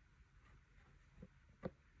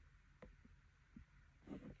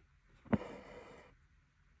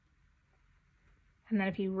 And then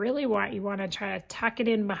if you really want, you want to try to tuck it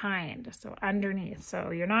in behind, so underneath.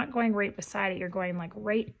 So you're not going right beside it, you're going like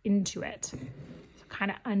right into it. So kind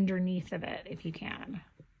of underneath of it if you can.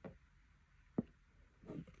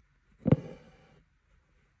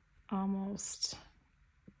 Almost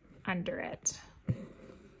under it.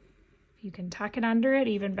 If you can tuck it under it,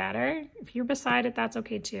 even better. If you're beside it, that's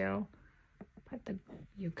okay too. But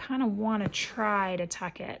you kind of want to try to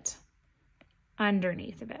tuck it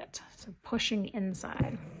underneath of it, so pushing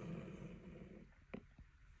inside.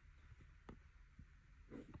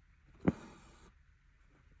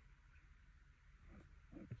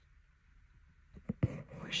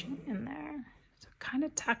 Pushing in there, so it kind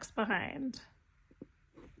of tucks behind.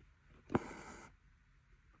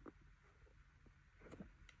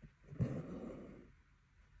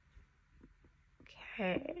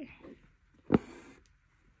 Okay.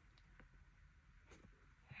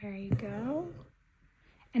 There you go.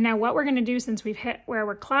 And now what we're going to do, since we've hit where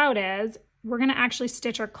our cloud is, we're going to actually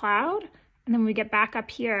stitch our cloud. And then when we get back up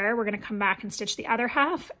here, we're going to come back and stitch the other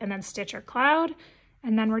half and then stitch our cloud.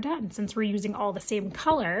 And then we're done. Since we're using all the same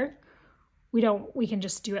color, we can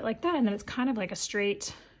just do it like that. And then it's kind of like a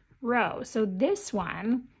straight row. So this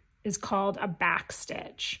one is called a back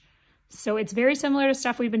stitch. So it's very similar to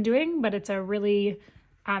stuff we've been doing, but it's a really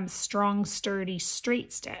strong, sturdy,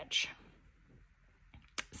 straight stitch.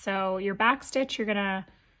 So your back stitch, you're gonna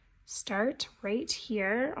start right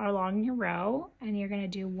here along your row, and you're gonna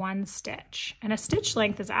do one stitch. And a stitch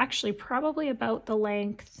length is actually probably about the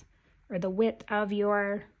length or the width of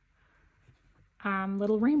your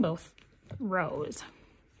little rainbow rows.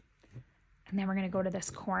 And then we're gonna go to this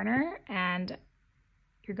corner, and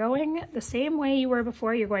you're going the same way you were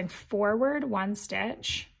before. You're going forward one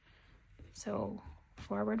stitch. So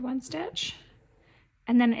forward one stitch.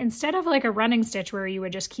 And then instead of like a running stitch where you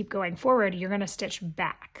would just keep going forward, you're gonna stitch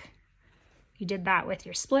back. You did that with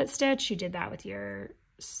your split stitch, you did that with your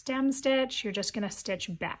stem stitch, you're just gonna stitch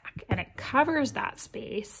back, and it covers that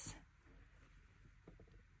space.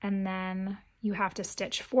 And then you have to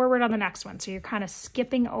stitch forward on the next one. So you're kind of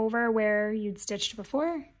skipping over where you'd stitched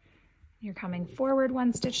before. You're coming forward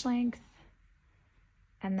one stitch length,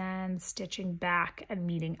 and then stitching back and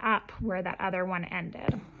meeting up where that other one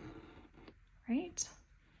ended. Right?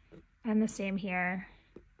 And the same here.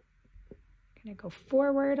 I'm gonna go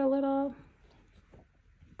forward a little,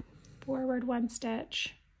 forward one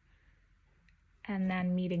stitch, and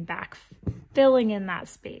then meeting back, filling in that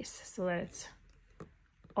space so that it's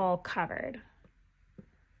all covered.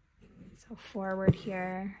 So forward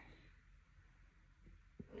here,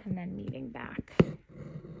 and then meeting back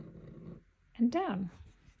and down.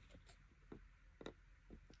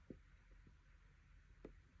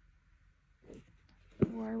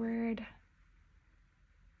 Forward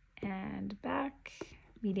and back,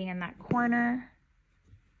 meeting in that corner,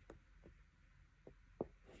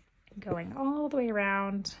 and going all the way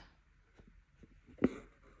around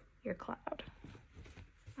your cloud.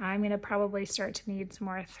 I'm going to probably start to need some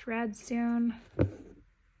more thread soon.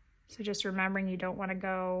 So just remembering you don't want to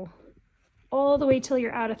go all the way till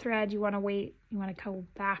you're out of thread. You want to wait, you want to go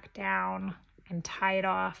back down and tie it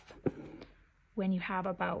off when you have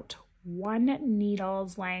about one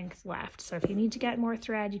needle's length left. So if you need to get more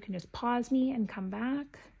thread, you can just pause me and come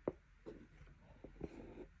back.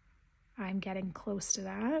 I'm getting close to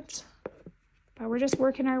that, but we're just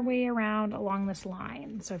working our way around along this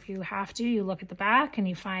line. So if you have to, you look at the back and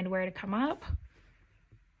you find where to come up.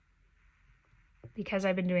 Because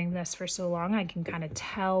I've been doing this for so long, I can kind of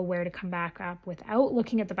tell where to come back up without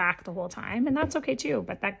looking at the back the whole time, and that's okay too.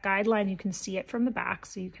 But that guideline, you can see it from the back,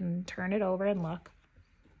 so you can turn it over and look.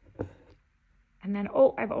 And then,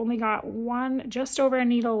 oh, I've only got just over a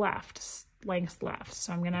needle length left.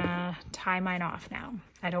 So I'm gonna tie mine off now.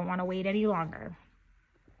 I don't wanna wait any longer.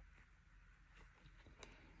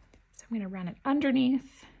 So I'm gonna run it underneath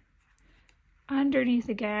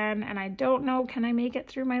again. And I don't know, can I make it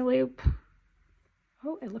through my loop?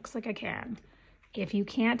 Oh, it looks like I can. If you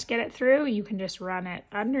can't get it through, you can just run it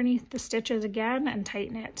underneath the stitches again and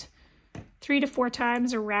tighten it 3 to 4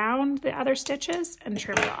 times around the other stitches and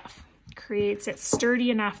trim it off. Creates it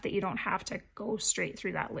sturdy enough that you don't have to go straight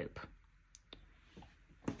through that loop.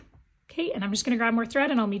 Okay, and I'm just gonna grab more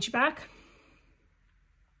thread and I'll meet you back.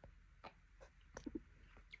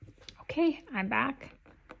 Okay, I'm back.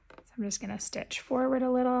 So I'm just gonna stitch forward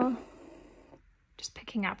a little, just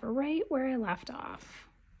picking up right where I left off.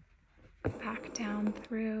 Back down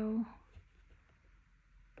through,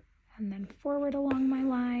 and then forward along my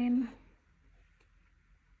line.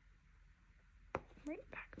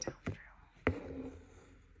 Right back down through.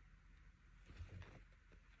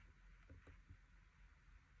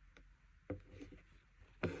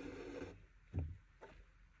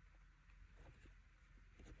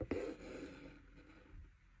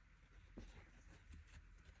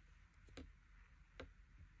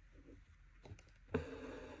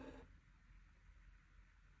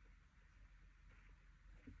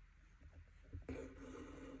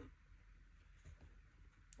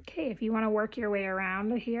 Okay, if you want to work your way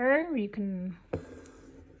around here, you can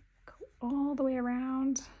go all the way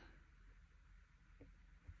around.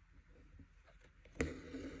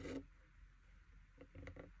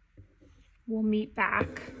 We'll meet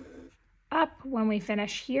back up when we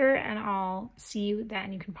finish here, and I'll see you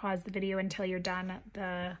then. You can pause the video until you're done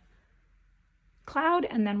the cloud,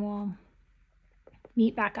 and then we'll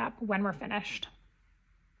meet back up when we're finished.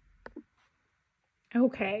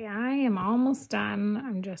 Okay, I am almost done.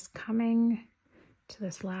 I'm just coming to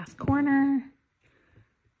this last corner,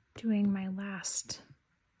 doing my last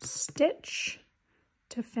stitch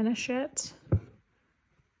to finish it.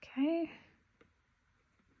 Okay.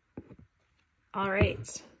 All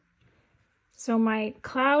right. So my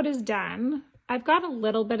cloud is done. I've got a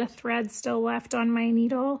little bit of thread still left on my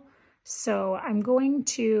needle, so I'm going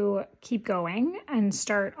to keep going and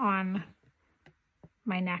start on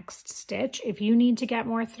my next stitch. If you need to get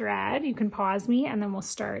more thread, you can pause me and then we'll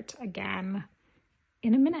start again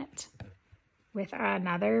in a minute with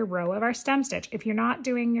another row of our stem stitch. If you're not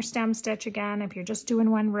doing your stem stitch again, if you're just doing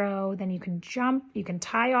one row, then you can jump, you can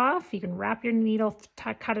tie off, you can wrap your needle,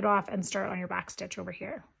 cut it off and start on your back stitch over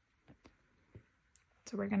here.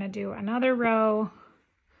 So we're gonna do another row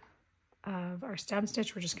of our stem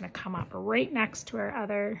stitch. We're just gonna come up right next to our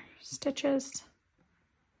other stitches.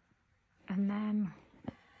 And then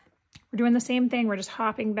we're doing the same thing. We're just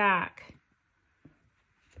hopping back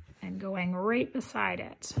and going right beside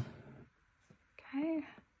it. Okay,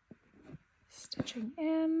 stitching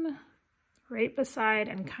in, right beside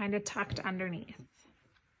and kind of tucked underneath.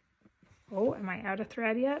 Oh, am I out of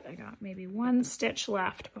thread yet? I got maybe one stitch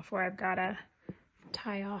left before I've got to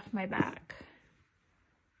tie off my back.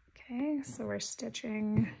 Okay, so we're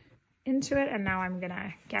stitching into it, and now I'm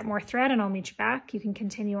gonna get more thread and I'll meet you back. You can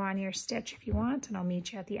continue on your stitch if you want, and I'll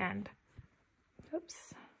meet you at the end.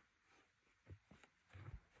 Oops.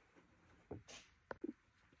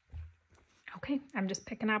 Okay, I'm just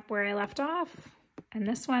picking up where I left off. And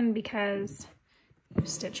this one, because you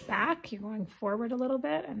stitch back, you're going forward a little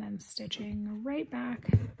bit and then stitching right back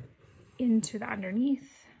into the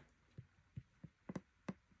underneath.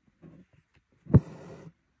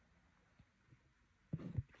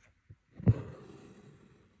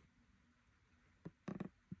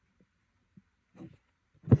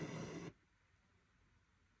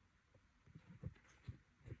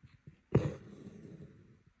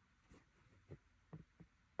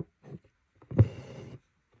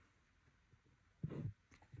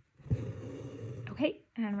 Okay,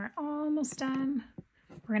 and we're almost done.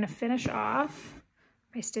 We're gonna finish off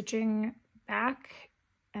by stitching back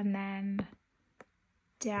and then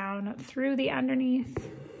down through the underneath,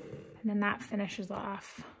 and then that finishes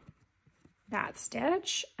off that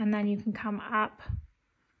stitch. And then you can come up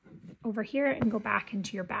over here and go back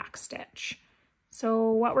into your back stitch.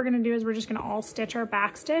 So what we're gonna do is we're just gonna all stitch our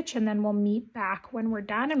back stitch, and then we'll meet back when we're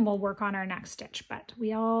done and we'll work on our next stitch. But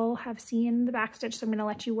we all have seen the back stitch, so I'm gonna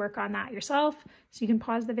let you work on that yourself. So you can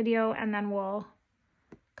pause the video and then we'll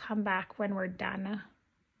come back when we're done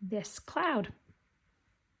this cloud.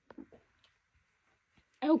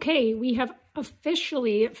 Okay, we have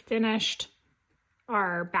officially finished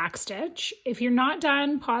our back stitch. If you're not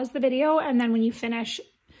done, pause the video, and then when you finish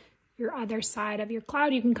your other side of your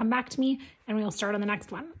cloud, you can come back to me and we'll start on the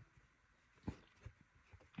next one.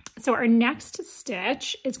 So our next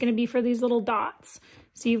stitch is going to be for these little dots.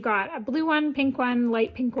 So you've got a blue one, pink one,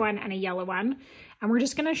 light pink one, and a yellow one. And we're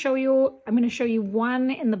just going to show you, I'm going to show you one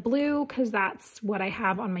in the blue because that's what I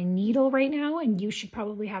have on my needle right now, and you should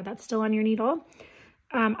probably have that still on your needle.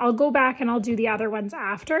 I'll go back and I'll do the other ones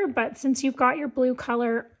after, but since you've got your blue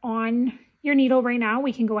color on your needle right now,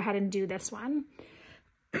 we can go ahead and do this one.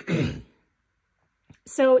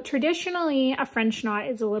 So traditionally a French knot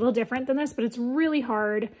is a little different than this, but it's really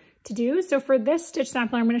hard to do. So for this stitch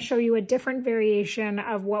sample, I'm going to show you a different variation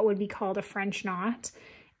of what would be called a French knot.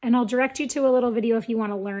 And I'll direct you to a little video if you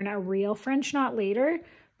want to learn a real French knot later.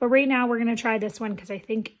 But right now we're going to try this one because I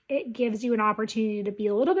think it gives you an opportunity to be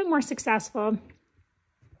a little bit more successful.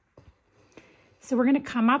 So we're going to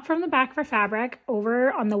come up from the back of our fabric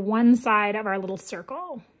over on the one side of our little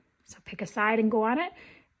circle. So pick a side and go on it.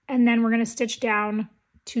 And then we're going to stitch down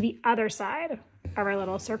to the other side of our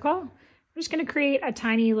little circle. We're just going to create a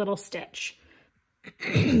tiny little stitch.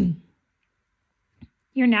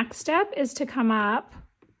 Your next step is to come up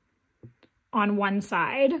on one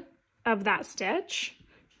side of that stitch,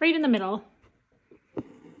 right in the middle.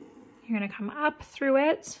 You're going to come up through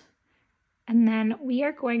it, and then we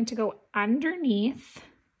are going to go underneath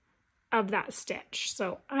of that stitch.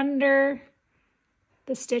 So under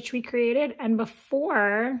the stitch we created, and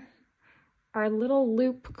before our little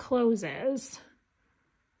loop closes,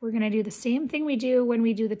 we're gonna do the same thing we do when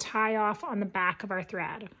we do the tie off on the back of our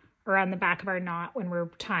thread or on the back of our knot when we're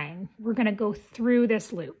tying. We're gonna go through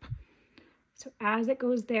this loop. So as it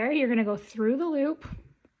goes there, you're gonna go through the loop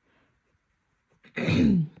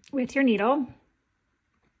with your needle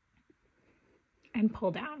and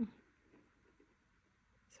pull down.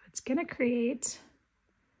 So it's gonna create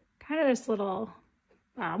kind of this little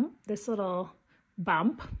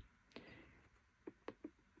bump.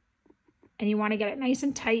 And you wanna get it nice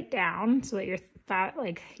and tight down so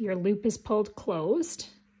that your loop is pulled closed.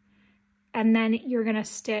 And then you're gonna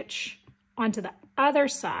stitch onto the other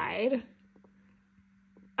side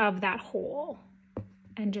of that hole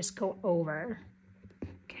and just go over,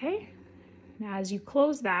 okay? Now as you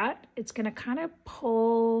close that, it's gonna kind of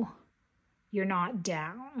pull your knot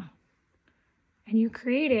down and you're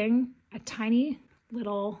creating a tiny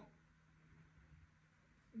little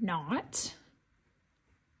knot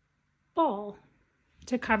ball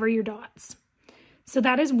to cover your dots. So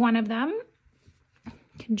that is one of them. You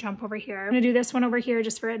can jump over here. I'm gonna do this one over here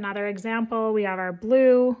just for another example. We have our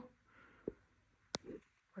blue.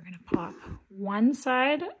 We're gonna pop one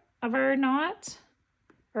side of our knot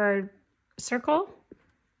or circle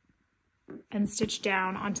and stitch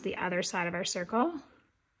down onto the other side of our circle.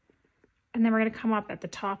 And then we're gonna come up at the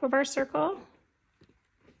top of our circle,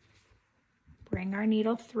 bring our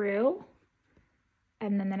needle through,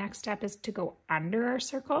 and then the next step is to go under our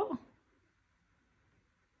circle.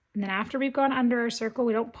 And then after we've gone under our circle,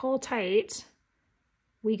 we don't pull tight,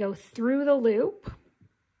 we go through the loop,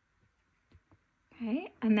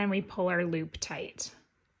 okay? And then we pull our loop tight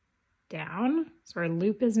down. So our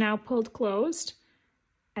loop is now pulled closed,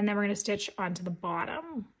 and then we're gonna stitch onto the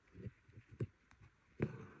bottom. And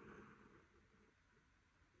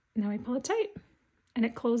then we pull it tight, and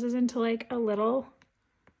it closes into like a little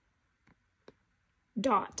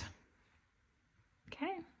dot,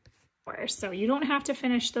 okay? So you don't have to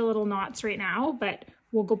finish the little knots right now, but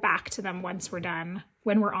we'll go back to them once we're done,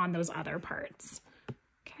 when we're on those other parts,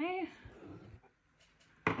 okay?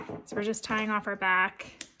 So we're just tying off our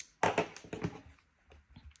back,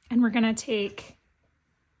 and we're gonna take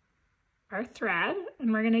our thread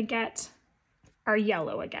and we're gonna get our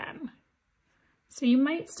yellow again. So you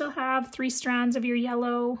might still have 3 strands of your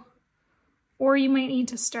yellow, or you might need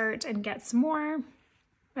to start and get some more.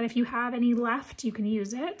 But if you have any left, you can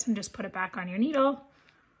use it and just put it back on your needle,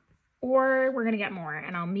 or we're gonna get more,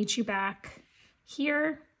 and I'll meet you back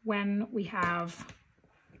here when we have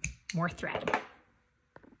more thread.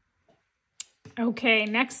 Okay,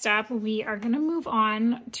 next up, we are gonna move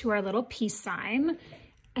on to our little peace sign.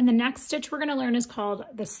 And the next stitch we're gonna learn is called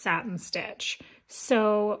the satin stitch.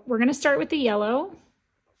 So we're gonna start with the yellow,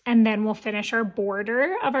 and then we'll finish our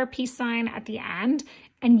border of our peace sign at the end.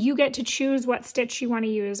 And you get to choose what stitch you want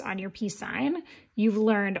to use on your peace sign. You've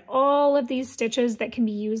learned all of these stitches that can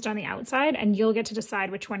be used on the outside, and you'll get to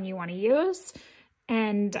decide which one you want to use.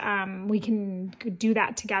 And we can do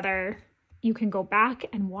that together. You can go back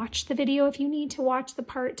and watch the video if you need to watch the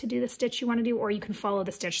part to do the stitch you want to do, or you can follow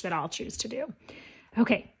the stitch that I'll choose to do.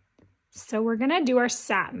 Okay, so we're gonna do our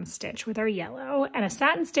satin stitch with our yellow. And a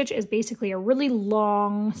satin stitch is basically a really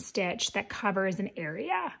long stitch that covers an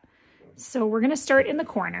area. So we're gonna start in the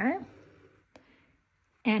corner,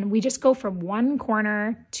 and we just go from one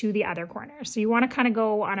corner to the other corner. So you wanna kind of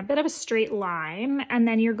go on a bit of a straight line, and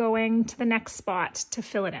then you're going to the next spot to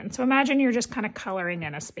fill it in. So imagine you're just kind of coloring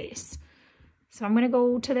in a space. So I'm gonna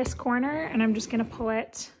go to this corner, and I'm just gonna pull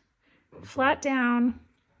it flat down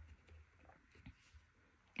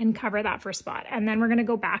and cover that first spot. And then we're gonna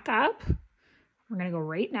go back up. We're gonna go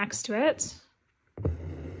right next to it.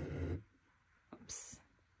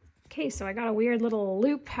 Okay, so I got a weird little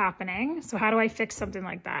loop happening. So how do I fix something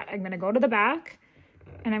like that? I'm gonna go to the back,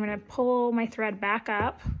 and I'm gonna pull my thread back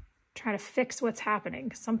up, try to fix what's happening,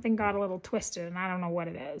 because something got a little twisted and I don't know what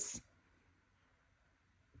it is.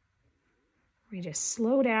 We just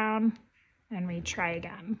slow down and we try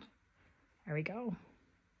again. There we go.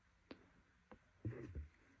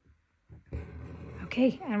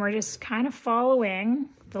 Okay, and we're just kind of following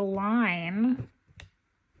the line.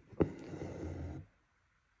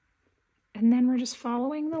 And then we're just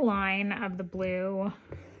following the line of the blue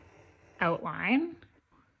outline.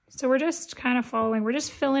 So we're just kind of following, we're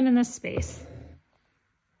just filling in this space.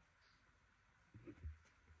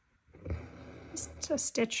 Just a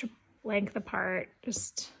stitch length apart,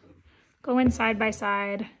 just going side by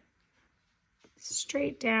side,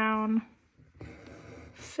 straight down,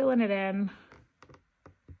 filling it in.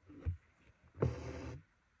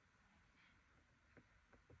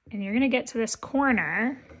 And you're gonna get to this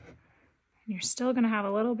corner, and you're still gonna have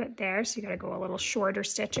a little bit there, so you gotta go a little shorter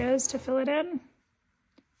stitches to fill it in.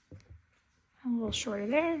 A little shorter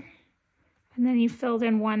there. And then you filled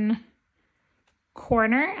in one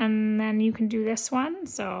corner, and then you can do this one.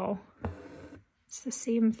 So it's the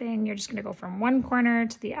same thing. You're just going to go from one corner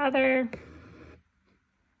to the other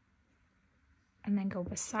and then go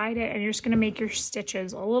beside it. And you're just going to make your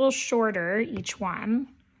stitches a little shorter, each one,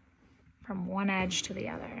 from one edge to the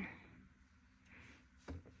other.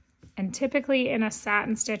 And typically in a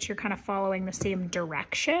satin stitch, you're kind of following the same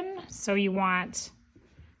direction. So you want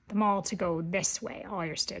them all to go this way, all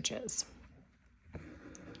your stitches.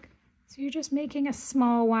 So you're just making a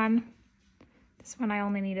small one. This one I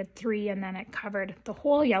only needed 3, and then it covered the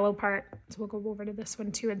whole yellow part. So we'll go over to this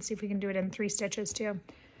one too and see if we can do it in 3 stitches too.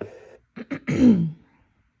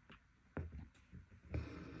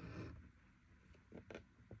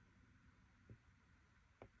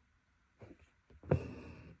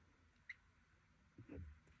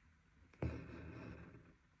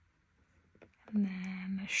 And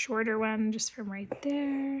then a shorter one just from right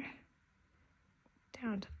there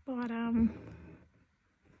down to the bottom.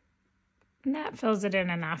 And that fills it in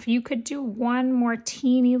enough. You could do one more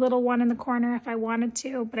teeny little one in the corner if I wanted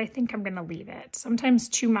to, but I think I'm gonna leave it. Sometimes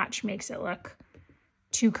too much makes it look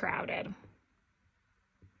too crowded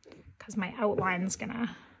because my outline's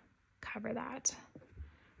gonna cover that.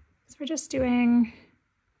 So we're just doing,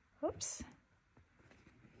 oops.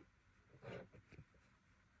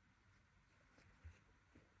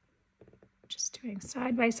 Just doing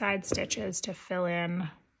side-by-side stitches to fill in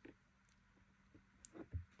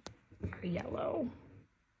our yellow.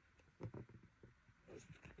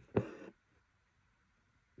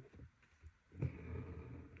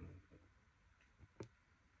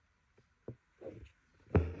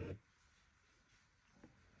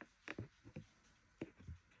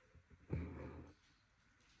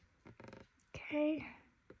 Okay.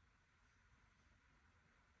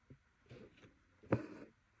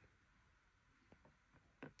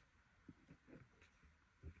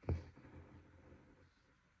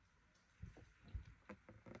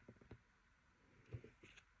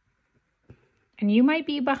 And you might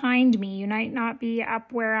be behind me, you might not be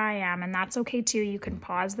up where I am, and that's okay too. You can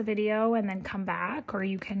pause the video and then come back, or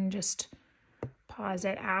you can just pause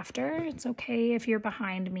it after. It's okay if you're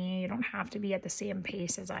behind me. You don't have to be at the same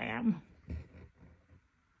pace as I am.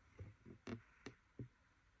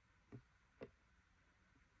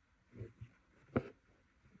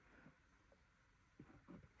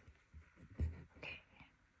 Okay,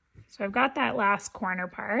 so I've got that last corner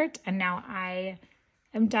part, and now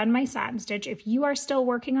I'm done my satin stitch. If you are still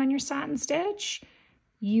working on your satin stitch,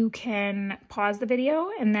 you can pause the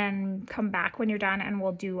video and then come back when you're done and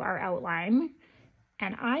we'll do our outline.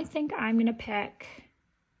 And I think I'm gonna pick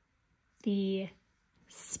the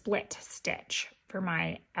split stitch for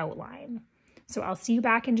my outline. So I'll see you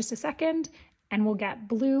back in just a second, and we'll get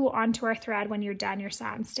blue onto our thread when you're done your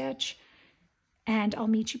satin stitch, and I'll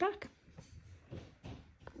meet you back.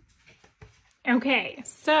 Okay,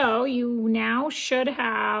 so you now should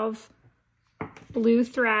have blue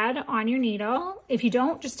thread on your needle. If you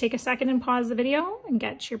don't, just take a second and pause the video and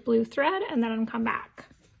get your blue thread, and then come back.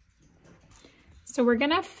 So we're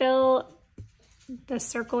gonna fill the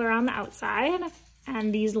circle around the outside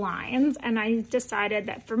and these lines, and I decided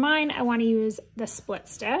that for mine, I wanna use the split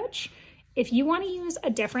stitch. If you wanna use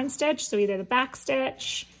a different stitch, so either the back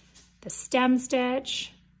stitch, the stem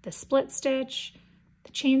stitch, the split stitch,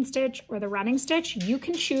 the chain stitch, or the running stitch, you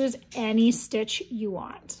can choose any stitch you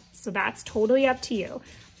want. So that's totally up to you.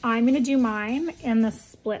 I'm gonna do mine in the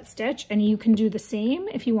split stitch, and you can do the same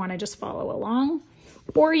if you wanna just follow along,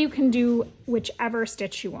 or you can do whichever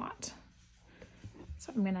stitch you want.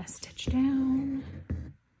 So I'm gonna stitch down.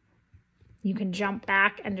 You can jump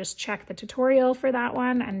back and just check the tutorial for that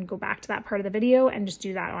one and go back to that part of the video and just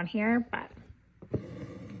do that on here. But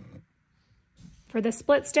for the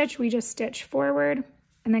split stitch, we just stitch forward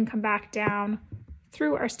and then come back down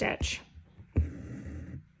through our stitch.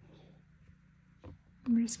 And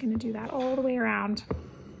we're just gonna do that all the way around.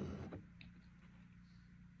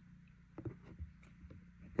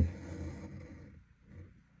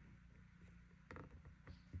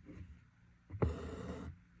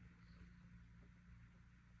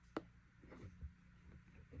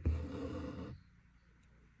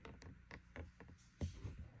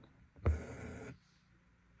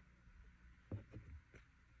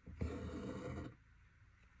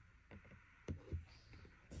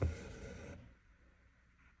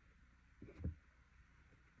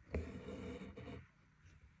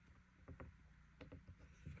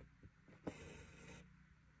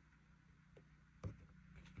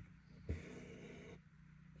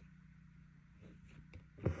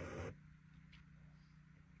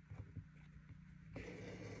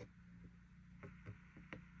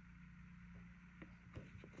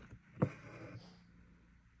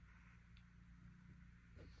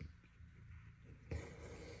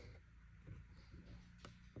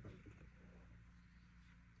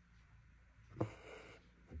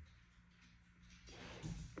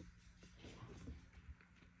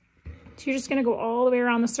 So you're just gonna go all the way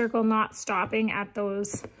around the circle, not stopping at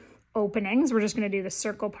those openings. We're just gonna do the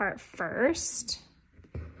circle part first.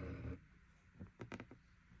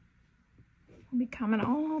 We'll be coming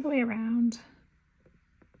all the way around.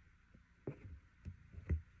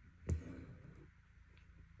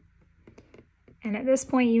 And at this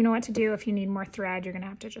point, you know what to do. If you need more thread, you're gonna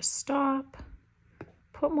have to just stop,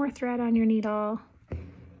 put more thread on your needle,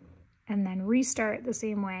 and then restart the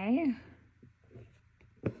same way.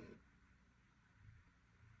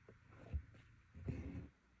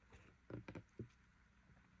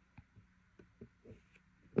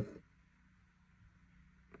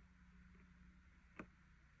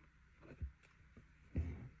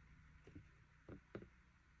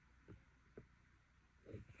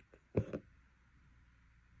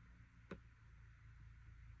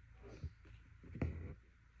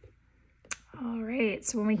 All right,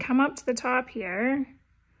 so when we come up to the top here,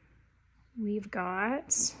 we've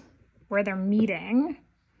got where they're meeting.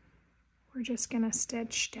 We're just gonna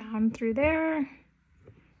stitch down through there,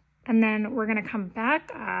 and then we're gonna come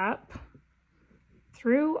back up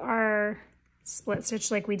through our split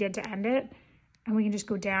stitch like we did to end it, and we can just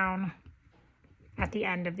go down at the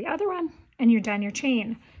end of the other one, and you're done your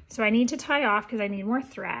chain. So I need to tie off because I need more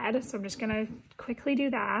thread. So I'm just gonna quickly do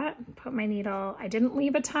that. Put my needle, I didn't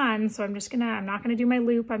leave a ton, so I'm not gonna do my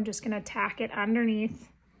loop. I'm just gonna tack it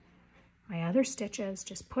underneath my other stitches.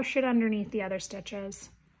 Just push it underneath the other stitches.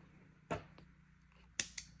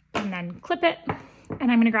 And then clip it.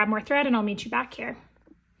 And I'm gonna grab more thread and I'll meet you back here.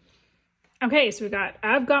 Okay, so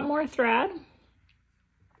I've got more thread.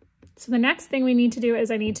 So the next thing we need to do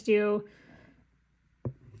is I need to do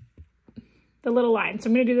the little line. So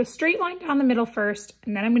I'm gonna do the straight line down the middle first,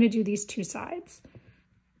 and then I'm gonna do these two sides.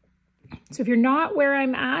 So if you're not where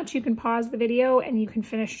I'm at, you can pause the video and you can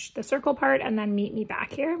finish the circle part and then meet me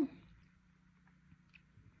back here.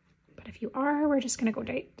 But if you are, we're just gonna go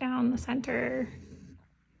right down the center.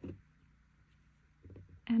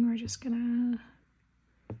 And we're just gonna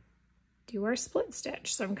do our split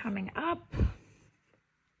stitch. So I'm coming up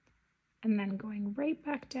and then going right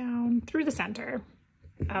back down through the center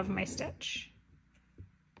of my stitch.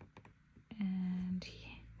 And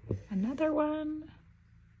another one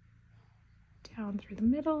down through the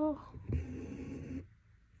middle.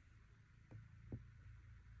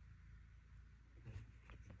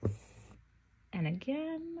 And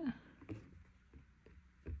again.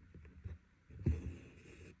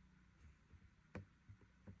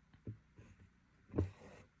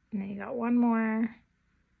 And then you got one more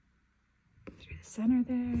through the center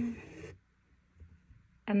there.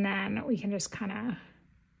 And then we can just kind of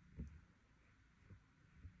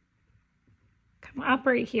come up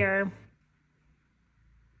right here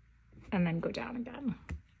and then go down again.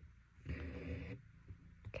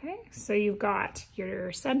 Okay, so you've got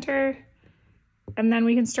your center, and then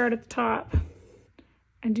we can start at the top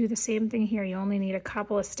and do the same thing here. You only need a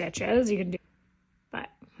couple of stitches. You can do, but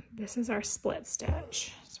this is our split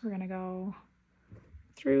stitch. So we're gonna go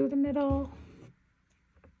through the middle.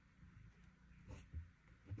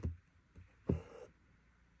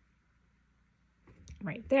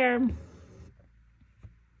 Right there.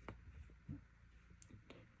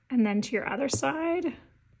 And then to your other side,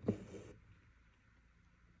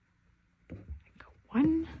 go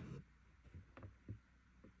one,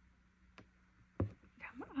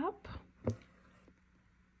 come up,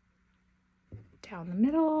 down the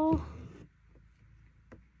middle,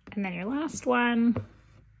 and then your last one,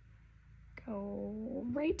 go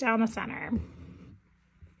right down the center.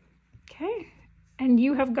 Okay, and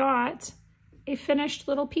you have got a finished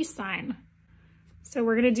little peace sign. So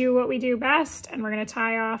we're gonna do what we do best, and we're gonna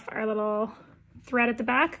tie off our little thread at the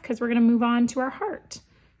back because we're gonna move on to our heart.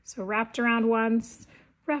 So wrapped around once,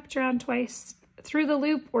 wrapped around twice, through the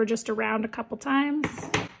loop or just around a couple times,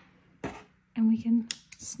 and we can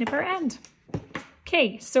snip our end.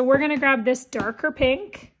 Okay, so we're gonna grab this darker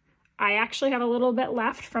pink. I actually have a little bit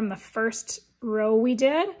left from the first row we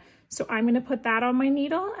did, so I'm gonna put that on my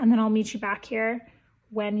needle, and then I'll meet you back here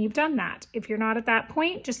when you've done that. If you're not at that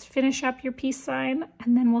point, just finish up your peace sign,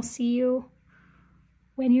 and then we'll see you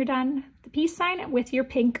when you're done the peace sign with your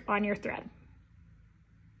pink on your thread.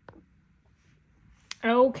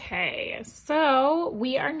 Okay, so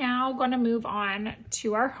we are now going to move on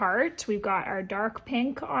to our heart. We've got our dark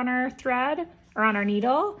pink on our thread or on our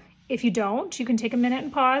needle. If you don't, you can take a minute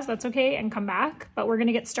and pause, that's okay, and come back, but we're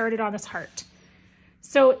gonna get started on this heart.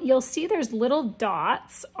 So you'll see there's little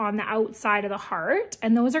dots on the outside of the heart,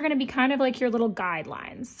 and those are gonna be kind of like your little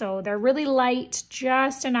guidelines. So they're really light,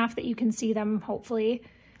 just enough that you can see them, hopefully.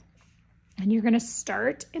 And you're gonna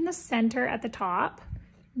start in the center at the top,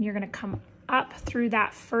 and you're gonna come up through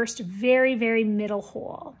that first very, very middle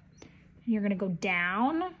hole. And you're gonna go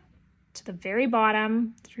down to the very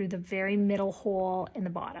bottom through the very middle hole in the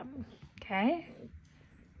bottom, okay?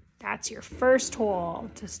 That's your first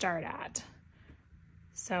hole to start at.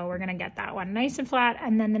 So we're gonna get that one nice and flat,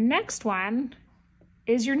 and then the next one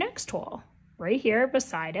is your next hole, right here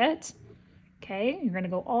beside it. Okay, you're gonna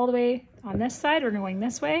go all the way on this side, we're going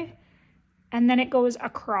this way, and then it goes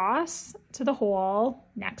across to the hole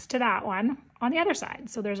next to that one on the other side.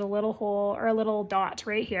 So there's a little hole or a little dot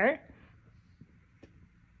right here.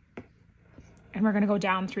 And we're gonna go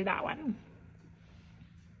down through that one.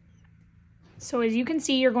 So as you can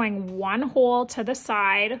see, you're going one hole to the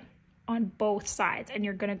side on both sides, and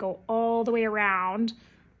you're gonna go all the way around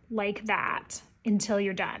like that until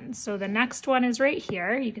you're done. So the next one is right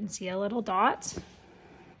here. You can see a little dot. You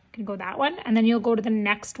can go that one, and then you'll go to the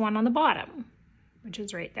next one on the bottom, which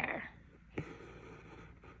is right there.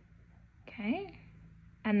 Okay,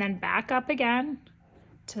 and then back up again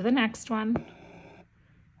to the next one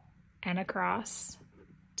and across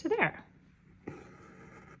to there.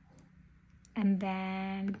 And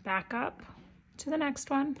then back up to the next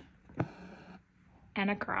one and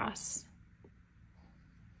across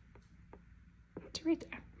to right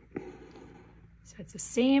there. So it's the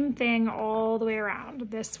same thing all the way around.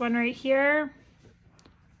 This one right here,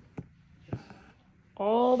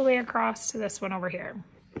 all the way across to this one over here.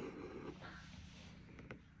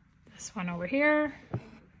 This one over here,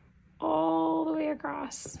 all the way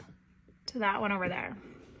across to that one over there.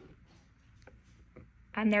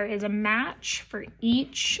 And there is a match for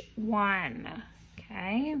each one,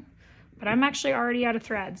 okay? But I'm actually already out of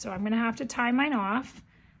thread, so I'm gonna have to tie mine off.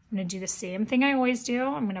 I'm gonna do the same thing I always do.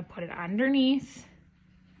 I'm gonna put it underneath.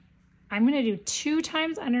 I'm gonna do 2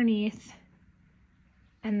 times underneath,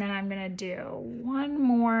 and then I'm gonna do one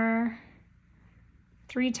more,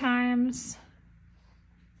 3 times,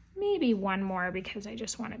 maybe one more because I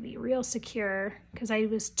just wanna be real secure because I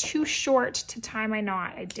was too short to tie my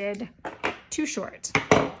knot. I did too short.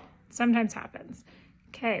 Sometimes happens.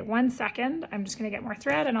 Okay, 1 second. I'm just gonna get more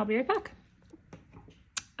thread and I'll be right back.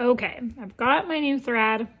 Okay, I've got my new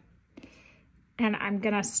thread and I'm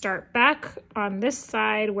gonna start back on this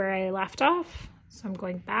side where I left off. So I'm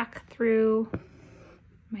going back through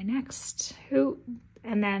my next hoop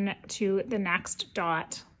and then to the next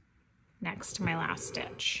dot next to my last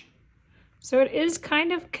stitch. So it is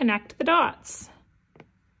kind of connect the dots.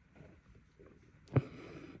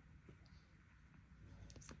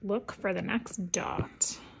 Look for the next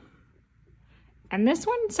dot. And this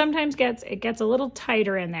one sometimes gets a little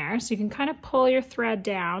tighter in there, so you can kind of pull your thread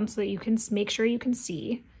down so that you can make sure you can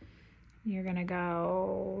see. You're gonna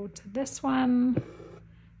go to this one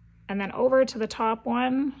and then over to the top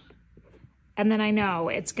one, and then I know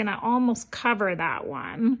it's gonna almost cover that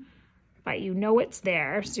one, but you know it's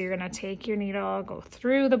there, so you're gonna take your needle, go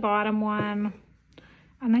through the bottom one,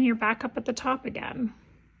 and then you're back up at the top again,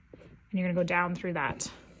 and you're gonna go down through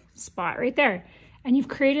that spot right there. And you've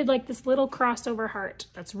created like this little crossover heart.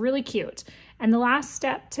 That's really cute. And the last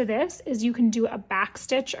step to this is you can do a back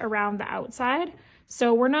stitch around the outside.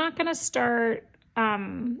 So we're not gonna start,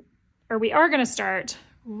 or we are gonna start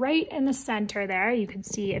right in the center there. You can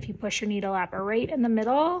see if you push your needle up, or right in the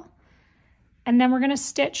middle. And then we're gonna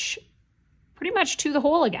stitch pretty much to the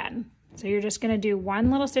hole again. So you're just gonna do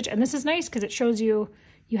one little stitch. And this is nice because it shows you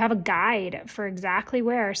have a guide for exactly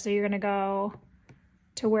where. So you're gonna go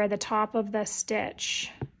to where the top of the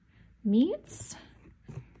stitch meets.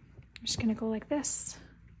 I'm just gonna go like this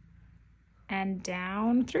and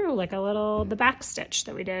down through like the back stitch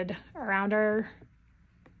that we did around our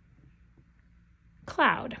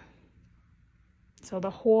cloud. So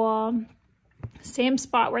the whole same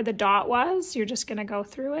spot where the dot was, you're just gonna go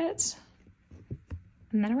through it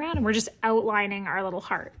and then around, and we're just outlining our little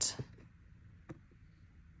heart.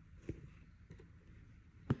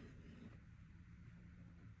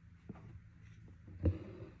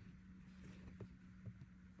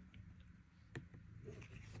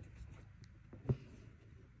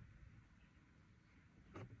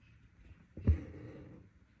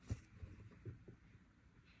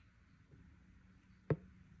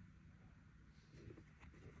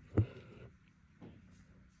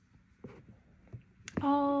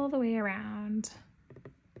 All the way around.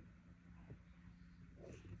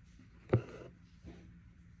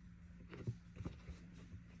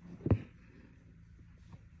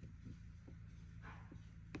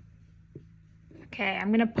 Okay,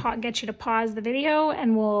 I'm gonna get you to pause the video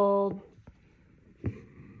and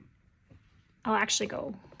I'll actually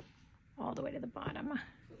go all the way to the bottom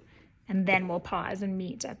and then we'll pause and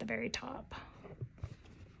meet at the very top.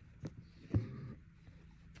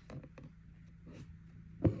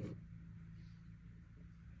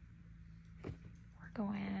 We're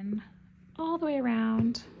going all the way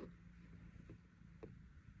around.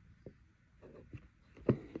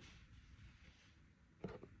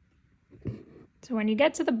 So when you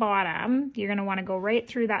get to the bottom, you're gonna wanna go right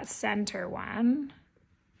through that center one,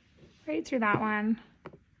 right through that one.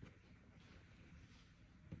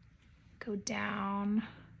 Go down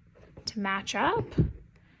to match up.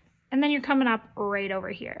 And then you're coming up right over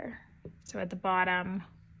here. So at the bottom,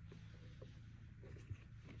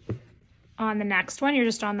 on the next one, you're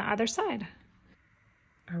just on the other side.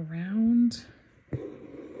 Around.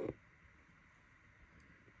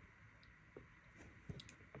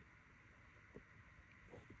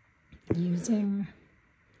 Using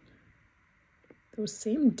those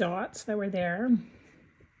same dots that were there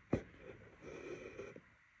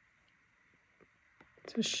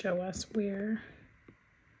to show us where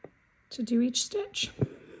to do each stitch.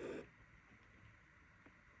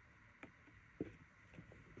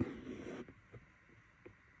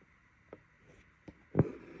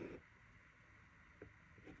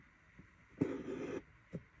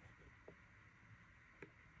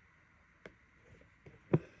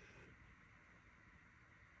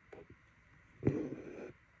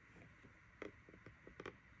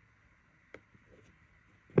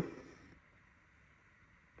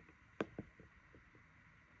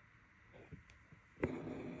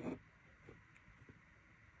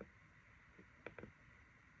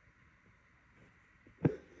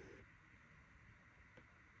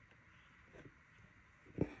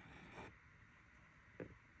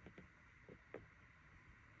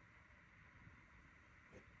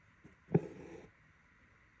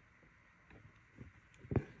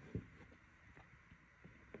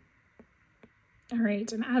 All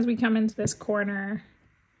right, and as we come into this corner,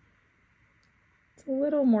 it's a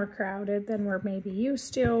little more crowded than we're maybe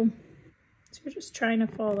used to. So you're just trying to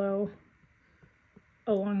follow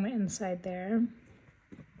along the inside there.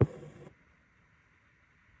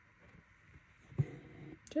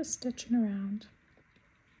 Just stitching around.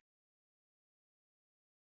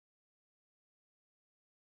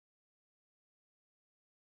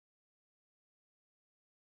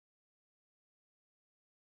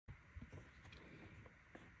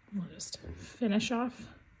 We'll just finish off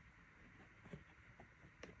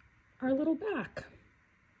our little back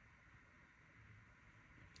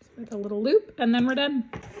with a little loop, and then we're done.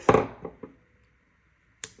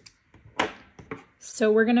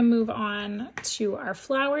 So we're gonna move on to our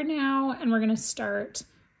flower now, and we're gonna start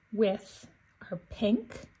with our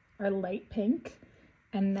pink, our light pink.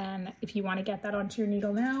 And then if you wanna get that onto your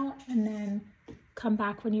needle now, and then come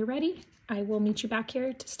back when you're ready, I will meet you back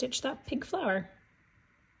here to stitch that pink flower.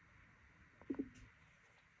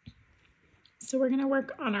 So we're gonna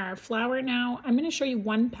work on our flower now. I'm gonna show you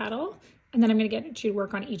one petal, and then I'm gonna get you to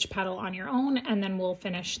work on each petal on your own, and then we'll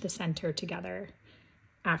finish the center together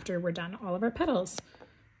after we're done all of our petals.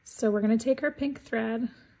 So we're gonna take our pink thread,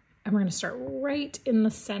 and we're gonna start right in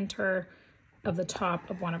the center of the top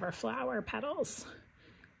of one of our flower petals.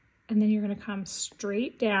 And then you're gonna come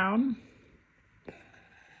straight down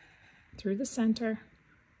through the center,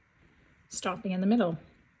 stopping in the middle.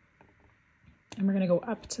 And we're gonna go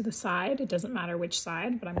up to the side. It doesn't matter which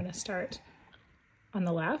side, but I'm gonna start on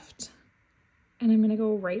the left, and I'm gonna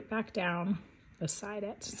go right back down beside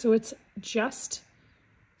it. So it's just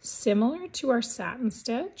similar to our satin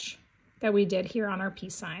stitch that we did here on our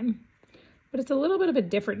peace sign, but it's a little bit of a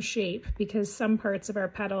different shape because some parts of our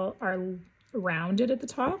petal are rounded at the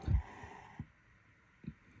top.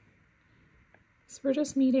 So we're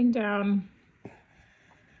just meeting down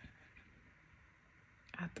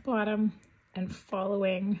at the bottom and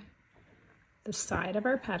following the side of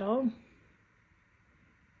our petal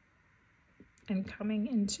and coming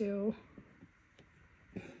into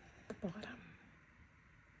the bottom.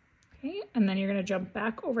 Okay, and then you're gonna jump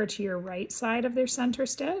back over to your right side of their center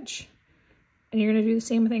stitch, and you're gonna do the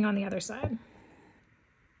same thing on the other side.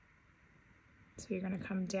 So you're gonna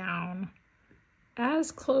come down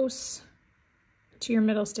as close to your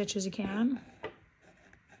middle stitch as you can.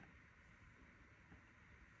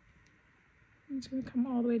 It's going to come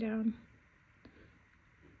all the way down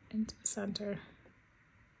into the center.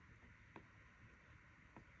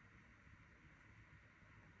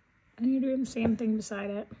 And you're doing the same thing beside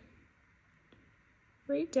it.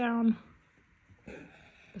 Right down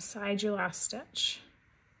beside your last stitch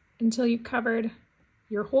until you've covered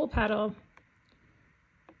your whole petal.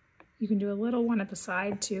 You can do a little one at the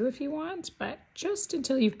side too if you want, but just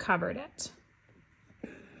until you've covered it.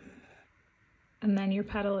 And then your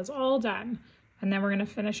petal is all done. And then we're gonna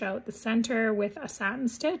finish out the center with a satin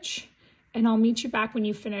stitch, and I'll meet you back when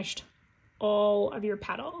you've finished all of your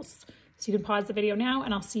petals. So you can pause the video now,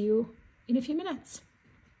 and I'll see you in a few minutes.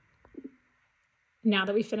 Now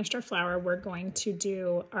that we finished our flower, we're going to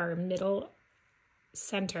do our middle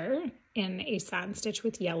center in a satin stitch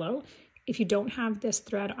with yellow. If you don't have this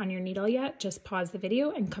thread on your needle yet, just pause the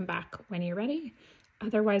video and come back when you're ready.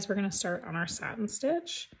 Otherwise, we're going to start on our satin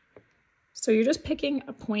stitch. So you're just picking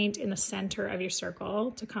a point in the center of your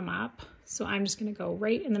circle to come up. So I'm just going to go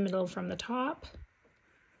right in the middle from the top.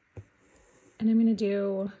 And I'm going to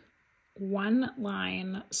do one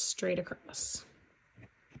line straight across.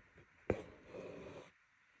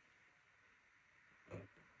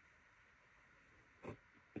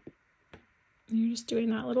 And you're just doing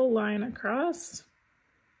that little line across.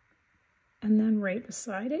 And then right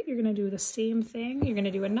beside it, you're going to do the same thing. You're going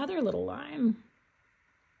to do another little line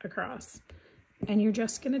across. And you're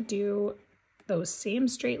just going to do those same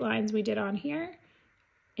straight lines we did on here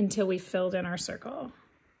until we filled in our circle.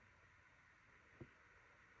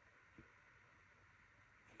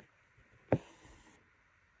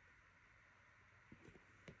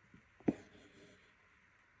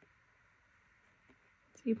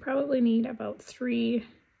 So you probably need about 3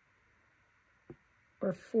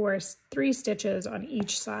 or 3 stitches on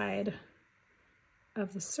each side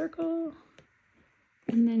of the circle.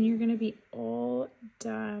 And then you're going to be all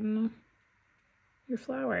done your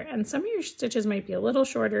flower. And some of your stitches might be a little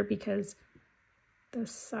shorter because the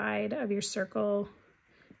side of your circle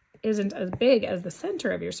isn't as big as the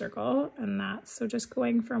center of your circle, and that's so just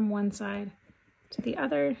going from one side to the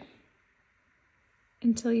other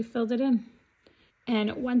until you filled it in.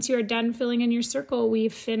 And once you're done filling in your circle,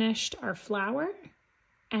 we've finished our flower,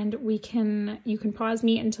 and you can pause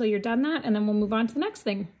me until you're done that, and then we'll move on to the next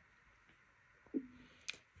thing.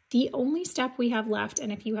 The only step we have left,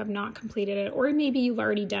 and if you have not completed it, or maybe you've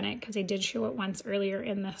already done it because I did show it once earlier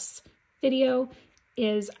in this video,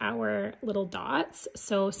 is our little dots.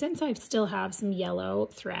 So since I still have some yellow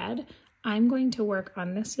thread, I'm going to work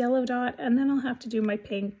on this yellow dot, and then I'll have to do my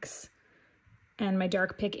pinks and my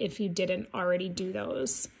dark pick if you didn't already do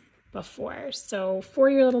those before. So for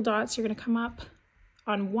your little dots, you're going to come up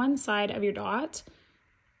on one side of your dot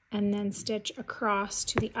and then stitch across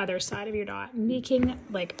to the other side of your dot, making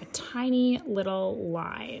like a tiny little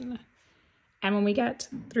line. And when we get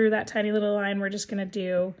through that tiny little line, we're just going to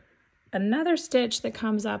do another stitch that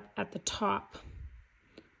comes up at the top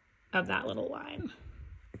of that little line,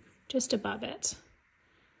 just above it.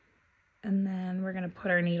 And then we're going to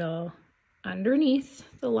put our needle underneath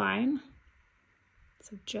the line,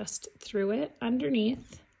 so just through it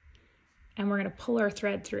underneath, and we're going to pull our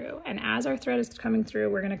thread through. And as our thread is coming through,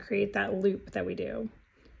 we're going to create that loop that we do.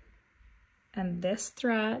 And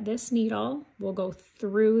this needle will go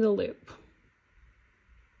through the loop.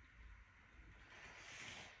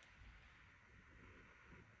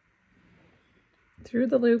 Through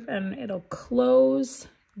the loop, and it'll close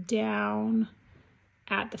down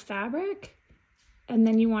at the fabric. And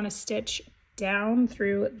then you want to stitch down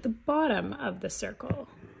through the bottom of the circle.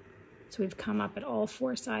 So we've come up at all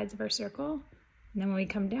 4 sides of our circle. And then when we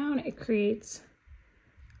come down, it creates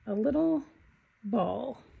a little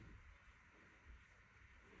ball.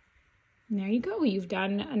 And there you go. You've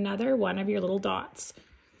done another one of your little dots.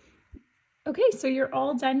 Okay, so you're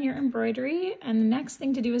all done your embroidery, and the next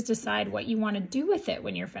thing to do is decide what you want to do with it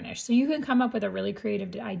when you're finished. So you can come up with a really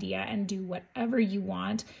creative idea and do whatever you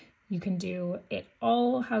want. You can do it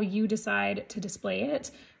all how you decide to display it,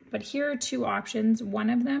 but here are 2 options. One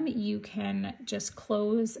of them, you can just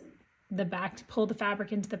close the back, pull the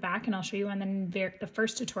fabric into the back, and I'll show you on the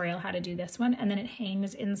first tutorial how to do this one, and then it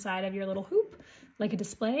hangs inside of your little hoop like a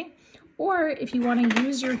display. Or if you want to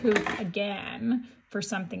use your hoop again for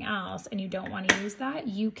something else and you don't want to use that,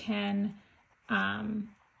 you can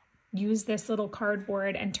use this little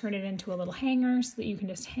cardboard and turn it into a little hanger so that you can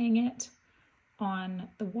just hang it on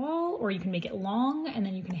the wall, or you can make it long and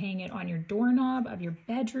then you can hang it on your doorknob of your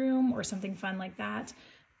bedroom or something fun like that.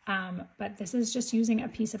 But this is just using a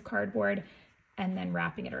piece of cardboard and then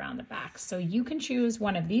wrapping it around the back. So you can choose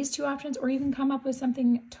one of these 2 options, or you can come up with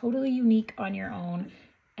something totally unique on your own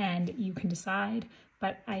and you can decide.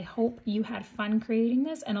 But I hope you had fun creating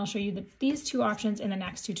this, and I'll show you these 2 options in the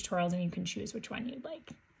next 2 tutorials and you can choose which one you'd like.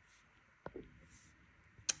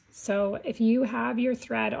 So if you have your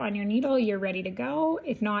thread on your needle, you're ready to go.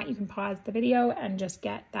 If not, you can pause the video and just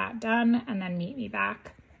get that done and then meet me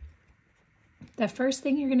back. The first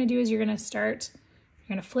thing you're going to do is you're going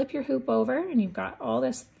to flip your hoop over, and you've got all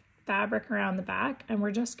this fabric around the back, and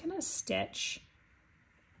we're just going to stitch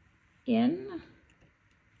in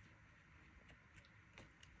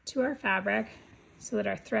to our fabric so that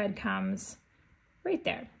our thread comes right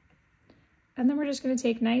there. And then we're just going to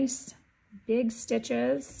take nice big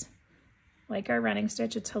stitches like our running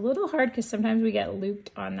stitch. It's a little hard because sometimes we get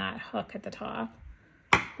looped on that hook at the top,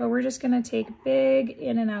 but we're just gonna take big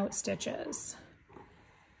in and out stitches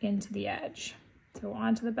into the edge. So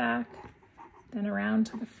onto the back, then around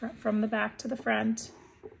to the front, from the back to the front,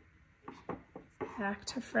 back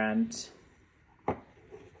to front,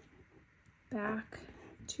 back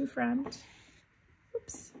to front.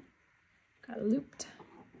 Oops, got looped.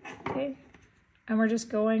 Okay, and we're just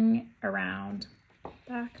going around,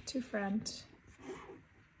 back to front,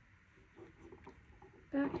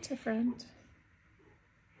 back to front,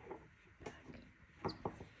 back,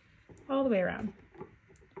 all the way around.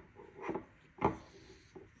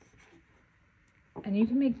 And you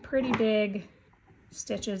can make pretty big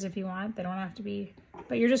stitches if you want. They don't have to be,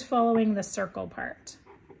 but you're just following the circle part.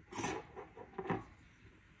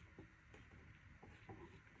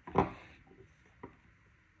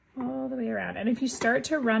 All the way around. And if you start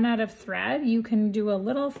to run out of thread, you can do a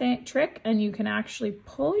little trick and you can actually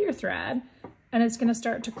pull your thread and it's going to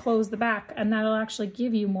start to close the back, and that'll actually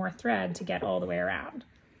give you more thread to get all the way around.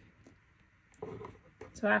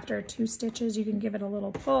 So after 2 stitches, you can give it a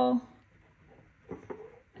little pull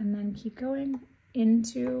and then keep going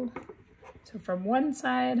into, so from one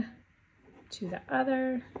side to the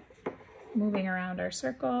other, moving around our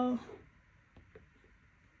circle,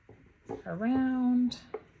 around.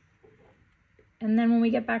 And then when we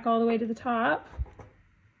get back all the way to the top,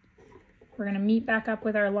 we're gonna meet back up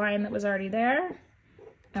with our line that was already there,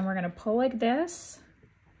 and we're gonna pull like this,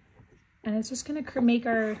 and it's just gonna make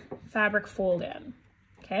our fabric fold in,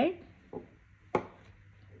 okay?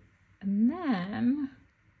 And then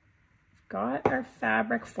we've got our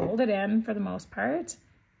fabric folded in for the most part,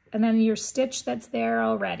 and then your stitch that's there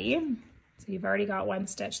already, so you've already got 1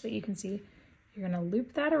 stitch that you can see, you're gonna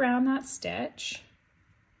loop that around that stitch,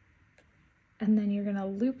 and then you're gonna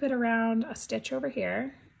loop it around a stitch over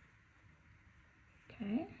here,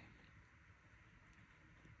 okay?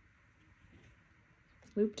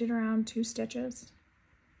 Looped it around 2 stitches,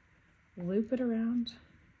 loop it around,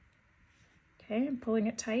 okay, and pulling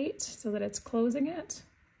it tight so that it's closing it.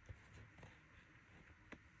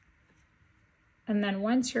 And then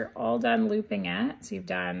once you're all done looping it, so you've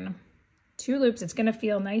done 2 loops, it's gonna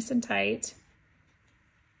feel nice and tight.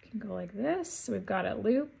 You can go like this, so we've got it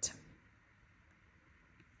looped.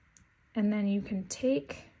 And then you can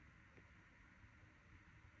take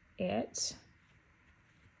it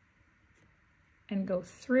and go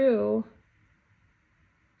through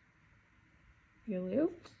your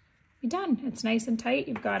loop. You're done. It's nice and tight.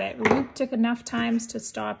 You've got it looped enough times to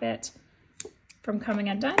stop it from coming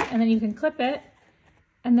undone. And then you can clip it.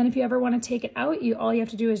 And then if you ever want to take it out, all you have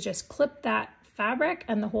to do is just clip that fabric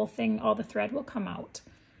and the whole thing, all the thread will come out.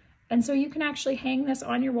 And so you can actually hang this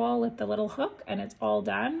on your wall with the little hook and it's all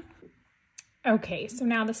done. Okay, so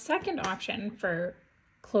now the second option for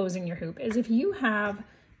closing your hoop is if you have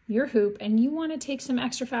your hoop and you want to take some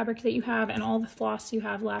extra fabric that you have and all the floss you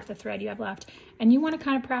have left, the thread you have left, and you want to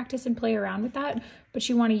kind of practice and play around with that, but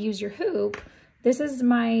you want to use your hoop, this is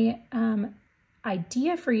my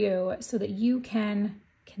idea for you so that you can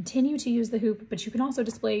continue to use the hoop, but you can also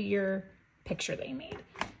display your picture that you made.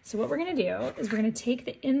 So what we're going to do is we're going to take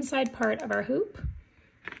the inside part of our hoop,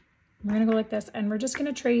 we're going to go like this, and we're just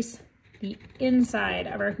going to trace the inside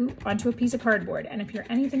of our hoop onto a piece of cardboard. And if you're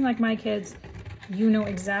anything like my kids, you know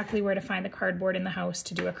exactly where to find the cardboard in the house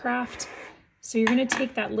to do a craft. So you're gonna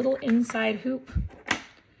take that little inside hoop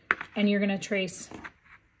and you're gonna trace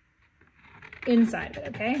inside of it,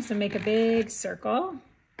 okay? So make a big circle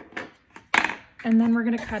and then we're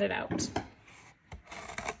gonna cut it out.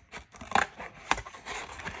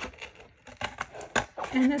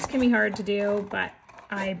 And this can be hard to do, but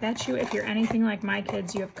I bet you if you're anything like my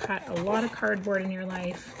kids, you have cut a lot of cardboard in your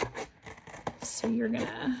life. So you're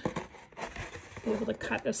gonna be able to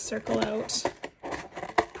cut this circle out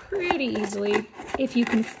pretty easily. If you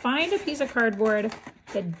can find a piece of cardboard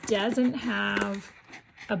that doesn't have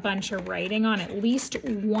a bunch of writing on at least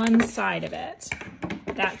one side of it,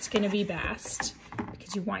 that's gonna be best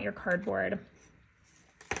because you want your cardboard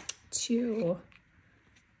to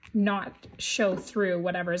not show through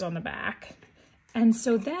whatever's on the back. And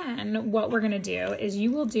so then what we're gonna do is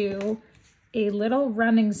you will do a little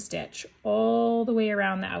running stitch all the way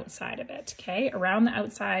around the outside of it, okay? Around the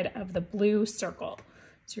outside of the blue circle.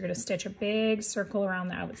 So you're gonna stitch a big circle around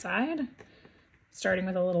the outside, starting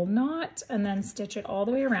with a little knot, and then stitch it all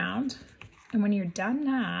the way around. And when you're done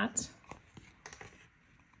that,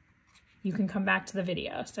 you can come back to the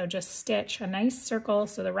video. So just stitch a nice circle.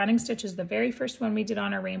 So the running stitch is the very first one we did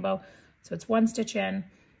on our rainbow. So it's 1 stitch in,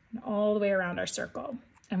 and all the way around our circle.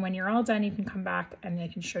 And when you're all done, you can come back and I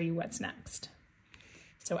can show you what's next.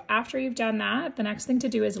 So after you've done that, the next thing to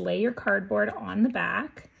do is lay your cardboard on the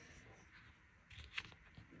back,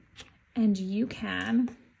 and you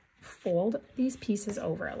can fold these pieces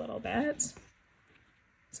over a little bit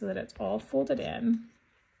so that it's all folded in.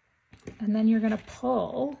 And then you're gonna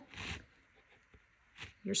pull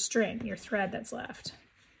your string, your thread that's left.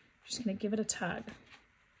 Just gonna give it a tug,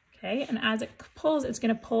 okay? And as it pulls, it's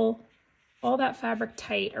gonna pull all that fabric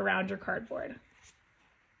tight around your cardboard.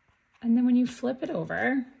 And then when you flip it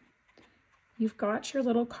over, you've got your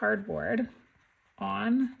little cardboard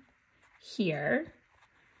on here.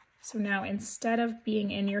 So now instead of being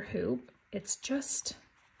in your hoop, it's just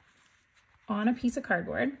on a piece of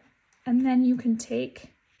cardboard. And then you can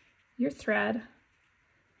take your thread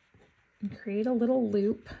and create a little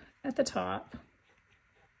loop at the top,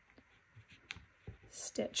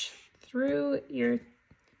 stitch through your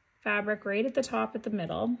fabric right at the top at the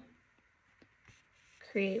middle,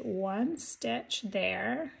 create one stitch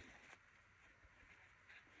there,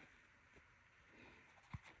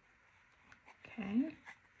 okay,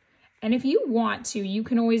 and if you want to, you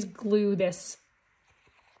can always glue this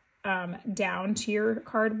down to your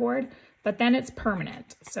cardboard, but then it's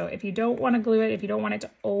permanent. So if you don't want to glue it, if you don't want it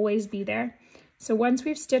to always be there, so once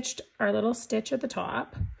we've stitched our little stitch at the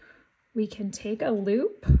top, we can take a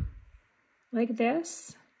loop like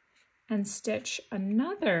this and stitch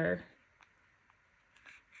another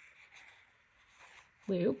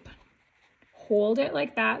loop, hold it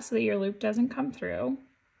like that so that your loop doesn't come through,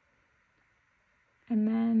 and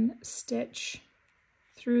then stitch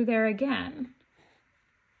through there again,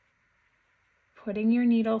 putting your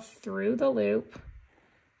needle through the loop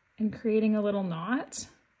and creating a little knot.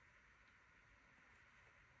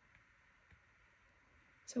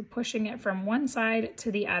 So pushing it from one side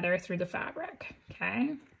to the other through the fabric,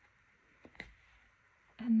 okay?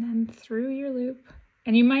 And then through your loop.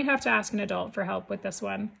 And you might have to ask an adult for help with this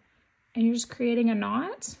one. And you're just creating a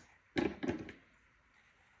knot.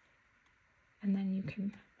 And then you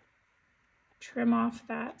can trim off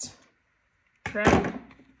that thread.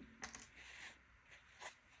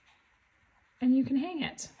 And you can hang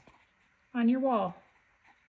it on your wall.